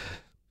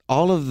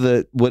all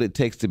of what it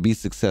takes to be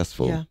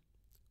successful.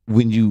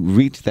 When you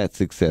reach that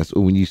success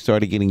or when you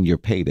started getting your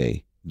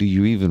payday, do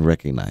you even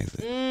recognize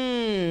it?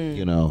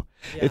 You know,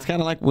 it's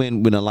kind of like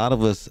when a lot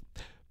of us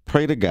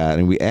pray to God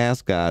and we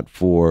ask God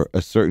for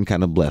a certain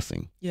kind of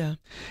blessing.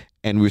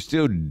 And we're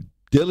still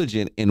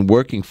diligent in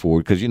working for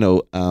it because, you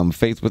know,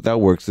 faith without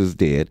works is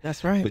dead.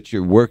 That's right. But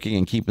you're working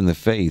and keeping the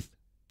faith.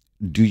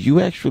 Do you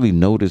actually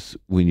notice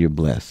when you're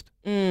blessed?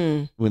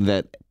 When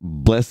that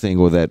blessing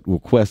or that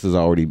request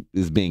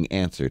is being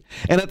answered?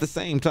 And at the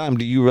same time,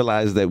 do you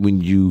realize that when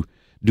you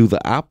do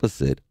the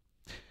opposite,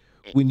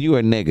 when you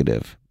are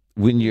negative,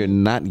 when you're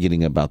not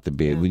getting about the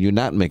bid, when you're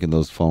not making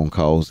those phone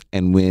calls,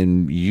 and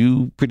when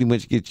you pretty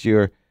much get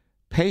your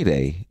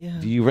payday,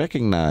 do you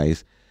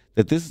recognize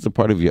that this is a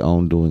part of your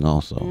own doing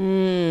also?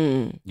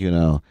 You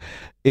know,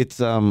 it's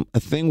a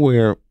thing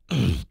where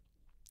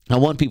I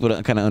want people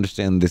to kind of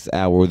understand this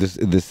hour or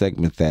this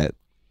segment that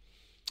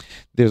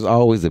there's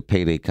always a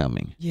payday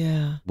coming.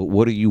 But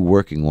what are you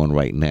working on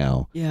right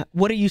now?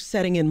 What are you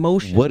setting in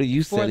motion? What are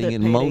you setting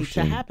in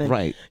motion? To happen?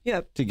 Right.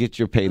 To get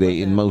your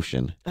payday in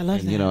motion. I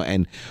love that. You know,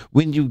 and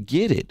when you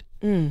get it,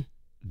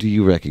 do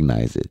you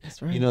recognize it?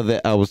 That's right. You know,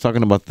 that I was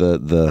talking about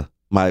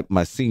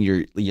my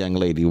senior young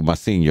lady, or my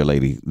senior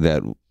lady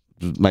that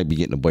might be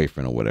getting a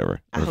boyfriend or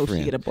whatever. I hope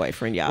she get a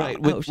boyfriend, y'all. Right.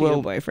 I hope she get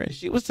a boyfriend.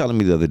 She was telling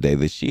me the other day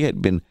that she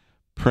had been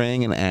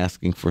praying and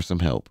asking for some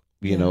help,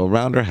 you know,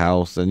 around her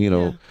house and, you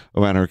know,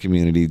 around her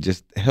community,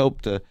 just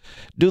help to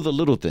do the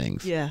little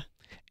things.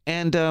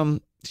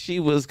 And she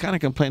was kind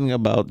of complaining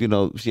about, you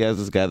know, she has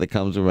this guy that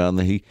comes around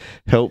that he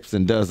helps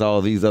and does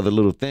all these other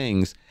little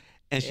things.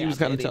 And she was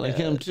kind of telling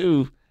him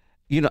too,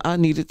 you know, I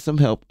needed some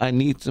help. I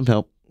need some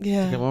help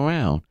to come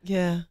around.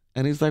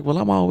 And he's like, well,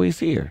 I'm always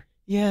here.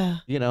 You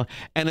know,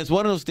 and it's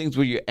one of those things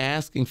where you're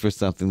asking for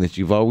something that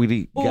you've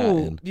already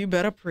gotten. You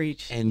better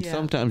preach. And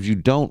sometimes you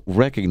don't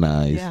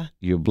recognize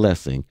your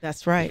blessing.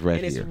 That's right.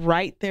 And it's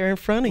right there in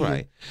front of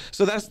you.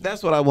 So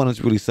that's what I wanted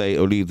to really say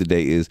or leave the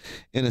day is,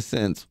 in a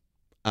sense,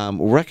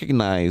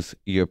 recognize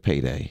your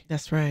payday.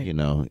 That's right. You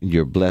know,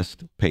 your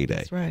blessed payday.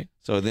 That's right.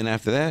 So then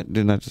after that,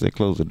 then I just say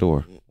close the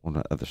door on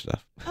the other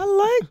stuff. I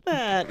like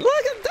that.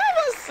 Look at that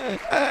was.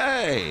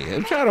 Hey,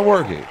 I'm trying to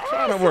work it.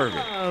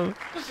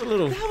 Just a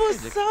little. That was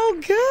so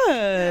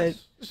good.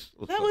 Yes.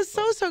 That was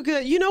so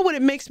good. You know what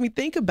it makes me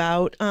think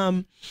about?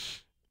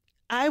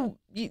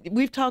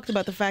 We've talked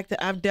about the fact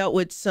that I've dealt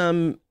with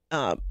some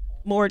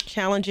more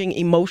challenging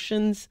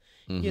emotions.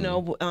 You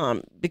know,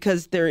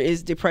 because there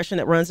is depression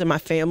that runs in my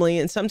family,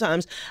 and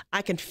sometimes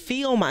I can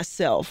feel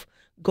myself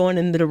going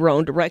in the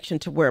wrong direction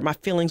to where my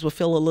feelings will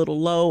feel a little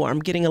low, or I'm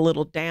getting a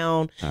little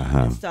down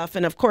and stuff.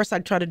 And of course, I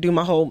try to do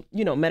my whole,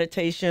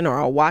 meditation, or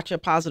I'll watch a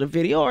positive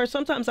video, or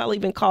sometimes I'll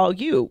even call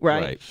you,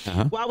 right?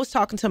 Well, I was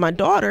talking to my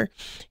daughter,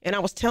 and I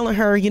was telling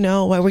her,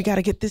 well, we got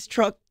to get this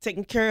truck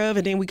taken care of,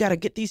 and then we got to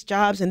get these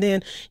jobs, and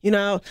then,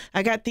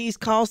 I got these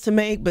calls to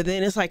make, but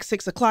then it's like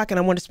 6 o'clock, and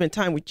I want to spend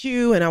time with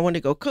you, and I want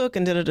to go cook,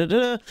 and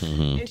da-da-da-da.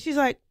 And she's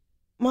like,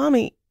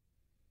 Mommy,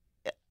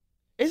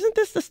 isn't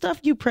this the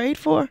stuff you prayed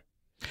for?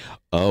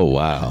 Oh,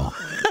 wow.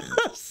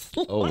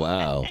 Oh,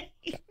 wow.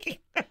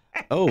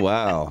 Oh,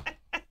 wow.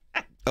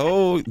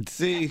 Oh,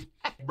 see,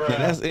 yeah,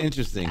 that's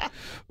interesting.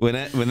 When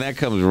that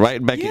comes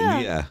right back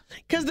in,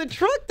 Because the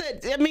truck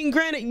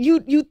granted,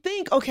 you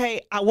think,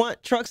 okay, I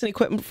want trucks and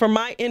equipment for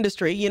my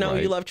industry. You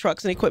love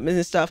trucks and equipment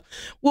and stuff.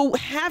 Well,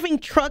 having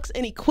trucks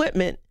and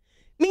equipment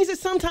means that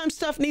sometimes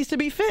stuff needs to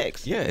be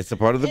fixed. Yeah, it's a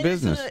part of the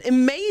business. It's an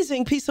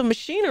amazing piece of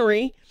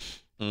machinery.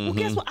 Well,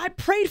 guess what? I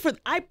prayed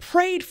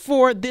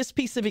for this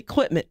piece of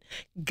equipment,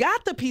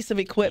 got the piece of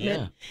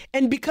equipment,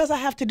 and because I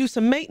have to do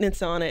some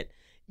maintenance on it,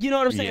 you know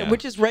what I'm saying,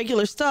 which is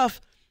regular stuff,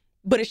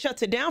 but it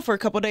shuts it down for a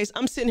couple of days.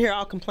 I'm sitting here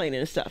all complaining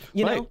and stuff,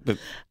 you know? But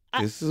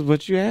this is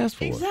what you asked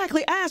for.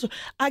 Exactly.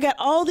 I got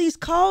all these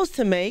calls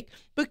to make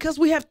because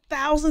we have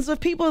thousands of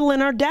people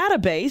in our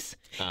database,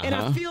 and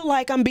I feel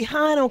like I'm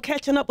behind on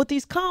catching up with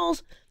these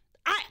calls.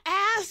 I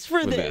asked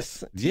for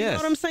this. Yes. You know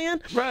what I'm saying?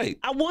 Right.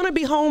 I want to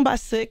be home by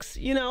 6.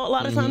 A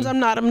lot of times I'm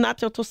not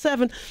till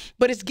 7,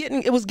 but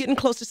it was getting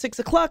close to 6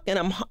 o'clock,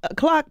 and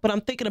but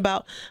I'm thinking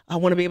about, I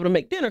want to be able to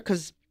make dinner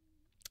because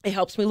it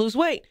helps me lose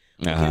weight.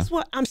 Guess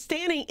what? I'm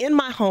standing in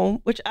my home,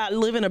 which I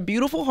live in a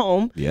beautiful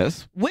home.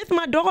 Yes. With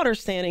my daughter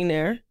standing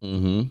there.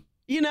 Getting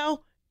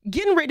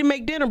ready to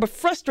make dinner, but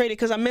frustrated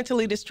because I'm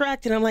mentally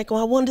distracted. I'm like,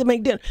 I wanted to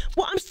make dinner.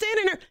 Well, I'm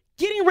standing there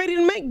getting ready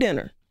to make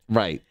dinner.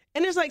 Right.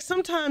 And it's like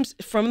sometimes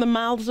from the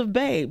mouths of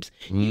babes,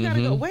 you got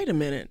to go, wait a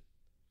minute.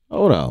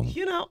 Hold on.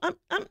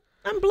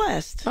 I'm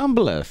blessed. I'm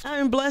blessed.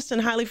 I'm blessed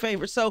and highly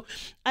favored. So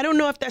I don't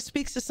know if that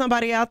speaks to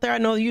somebody out there. I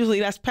know usually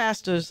that's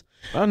pastors.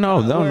 Oh,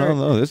 no.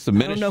 This is a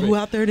ministry. I don't know who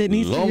out there that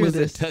needs to hear this. As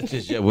long as it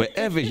touches you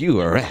wherever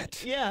you are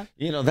at. Yeah.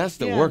 That's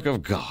the work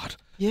of God.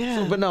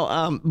 Yeah.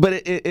 So, but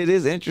it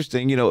is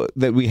interesting,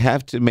 that we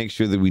have to make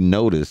sure that we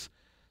notice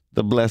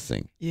the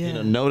blessing.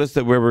 Yeah. Notice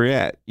that where we're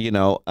at,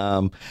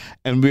 and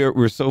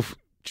we're so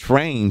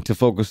trained to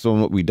focus on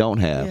what we don't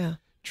have,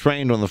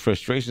 trained on the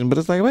frustration, but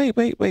it's like, wait,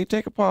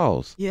 take a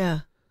pause.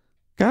 Yeah.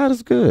 God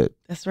is good.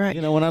 That's right.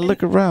 When I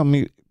look around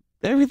me,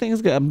 everything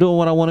is good. I'm doing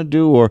what I want to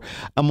do, or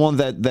I'm on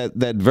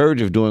that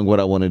verge of doing what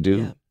I want to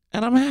do,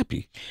 and I'm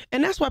happy.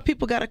 And that's why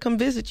people got to come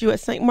visit you at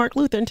St. Mark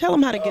Luther and tell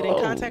them how to get in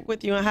contact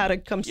with you and how to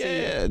come see you.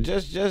 Yeah,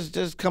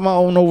 just come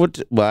on over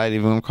to, well, I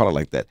didn't even call it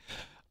like that.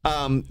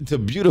 To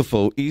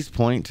beautiful East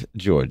Point,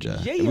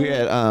 Georgia. Yeah. We're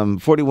at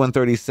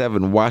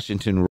 4137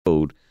 Washington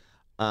Road.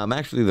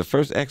 Actually, the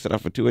first exit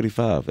off of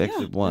 285,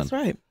 exit 1. That's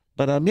right.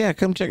 But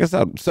come check us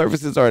out.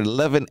 Services are at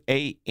 11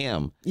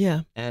 a.m.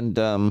 Yeah. And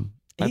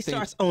he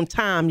starts on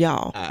time,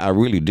 y'all. I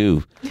really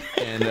do.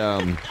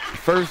 And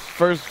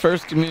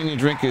first communion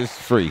drink is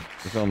free.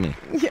 It's on me.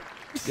 Yeah.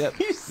 Yep.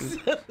 You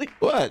silly.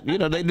 What?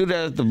 They do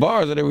that at the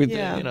bars and everything.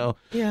 Yeah.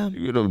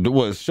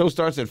 What? Show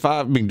starts at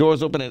 5.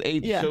 Doors open at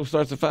 8. Yeah. Show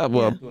starts at 5.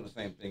 Well, I'm doing the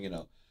same thing.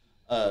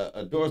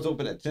 Doors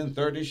open at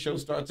 10:30. Show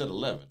starts at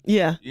 11.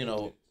 Yeah.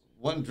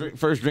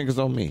 First drink is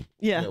on me.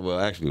 Yeah. Well,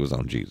 actually, it was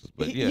on Jesus,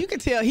 but You can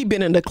tell he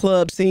been in the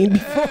club scene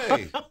before.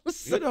 Hey,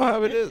 you know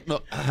how it is.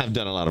 No, I've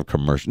done a lot of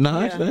commercials. No,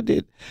 actually, I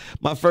did.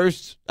 I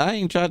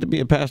ain't tried to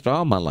be a pastor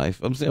all my life.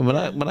 I'm saying when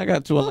I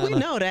got to Atlanta, we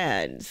know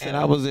that. So. And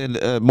I was in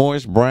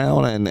Morris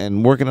Brown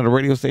and working at a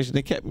radio station.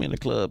 They kept me in the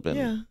club.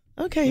 And,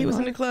 Okay, he was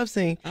in the club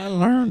scene. I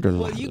learned a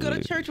lot. Well, you go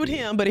to church with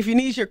him, but if you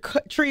need your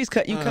trees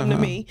cut, you come to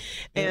me.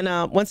 And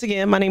once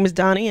again, my name is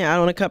Doni, and I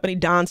own a company,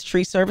 Don's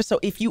Tree Service. So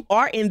if you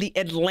are in the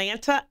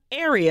Atlanta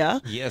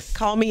area,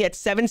 call me at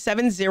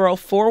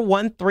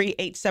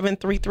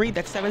 770-413-8733.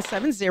 That's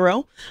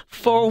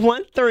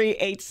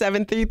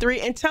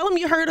 770-413-8733. And tell them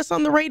you heard us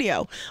on the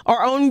radio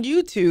or on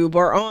YouTube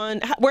or on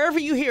wherever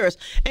you hear us.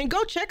 And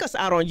go check us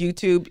out on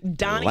YouTube,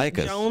 Doni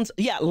Jones.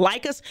 Yeah,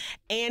 like us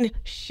and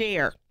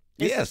share.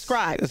 And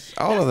subscribe. Yes,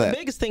 all of that. That's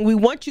the biggest thing. We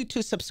want you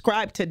to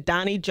subscribe to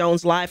Doni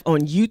Jones Live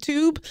on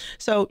YouTube.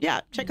 So,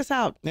 yeah, check us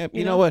out. Yep,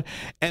 you know what?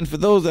 And for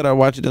those that are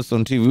watching us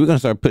on TV, we're going to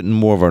start putting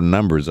more of our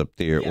numbers up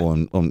there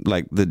on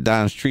like the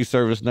Don's Tree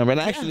Service number.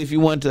 And actually, if you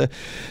want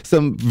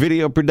some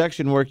video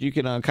production work, you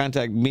can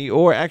contact me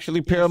or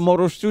actually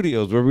Paramotor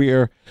Studios, where we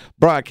are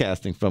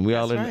broadcasting from. We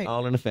all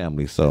in the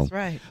family. So, that's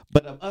right.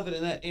 But other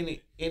than that,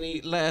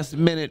 any last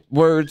minute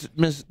words,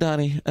 Miss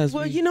Doni, as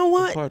you know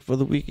what? Depart for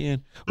the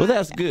weekend? Well,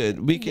 that's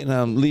good. We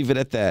can leave it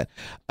at that.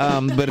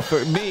 But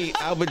for me,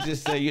 I would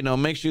just say,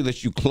 make sure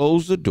that you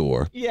close the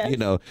door. Yes.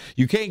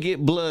 You can't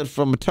get blood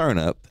from a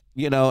turnip.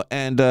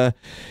 And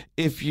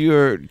if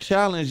your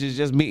challenge is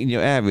just meeting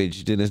your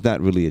average, then it's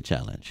not really a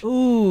challenge.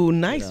 Ooh,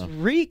 nice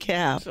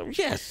recap. So,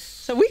 yes.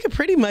 So we could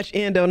pretty much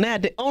end on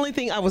that. The only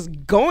thing I was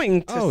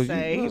going to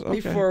say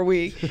before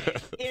we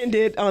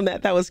ended on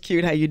that was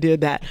cute how you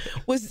did that,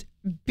 was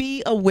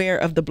be aware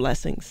of the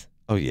blessings.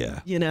 Oh, yeah.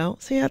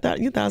 See, I thought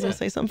you thought I was going to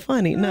say something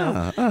funny.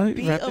 No.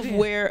 Be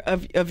aware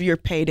of your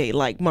payday,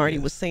 like Marty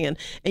was saying.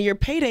 And your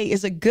payday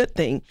is a good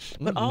thing.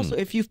 But also,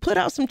 if you've put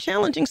out some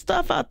challenging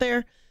stuff out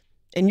there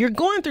and you're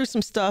going through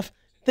some stuff,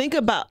 think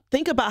about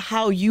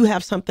how you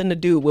have something to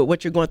do with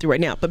what you're going through right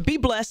now. But be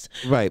blessed.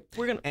 Right.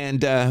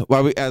 And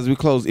as we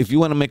close, if you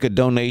want to make a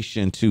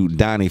donation to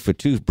Doni for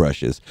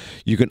toothbrushes,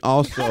 you can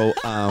also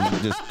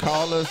just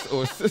call us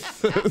or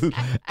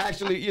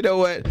actually, you know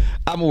what?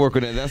 I'm gonna work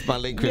on that. That's my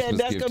late Christmas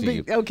that's gift gonna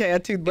to be you. Okay, a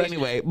toothbrush.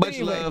 Anyway, much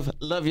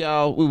love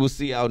y'all. We will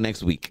see y'all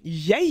next week.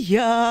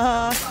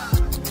 Yeah.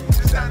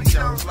 It's Doni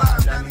Jones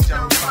Live, Doni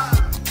Jones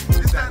Live.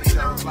 It's Doni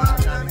Jones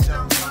Live, Doni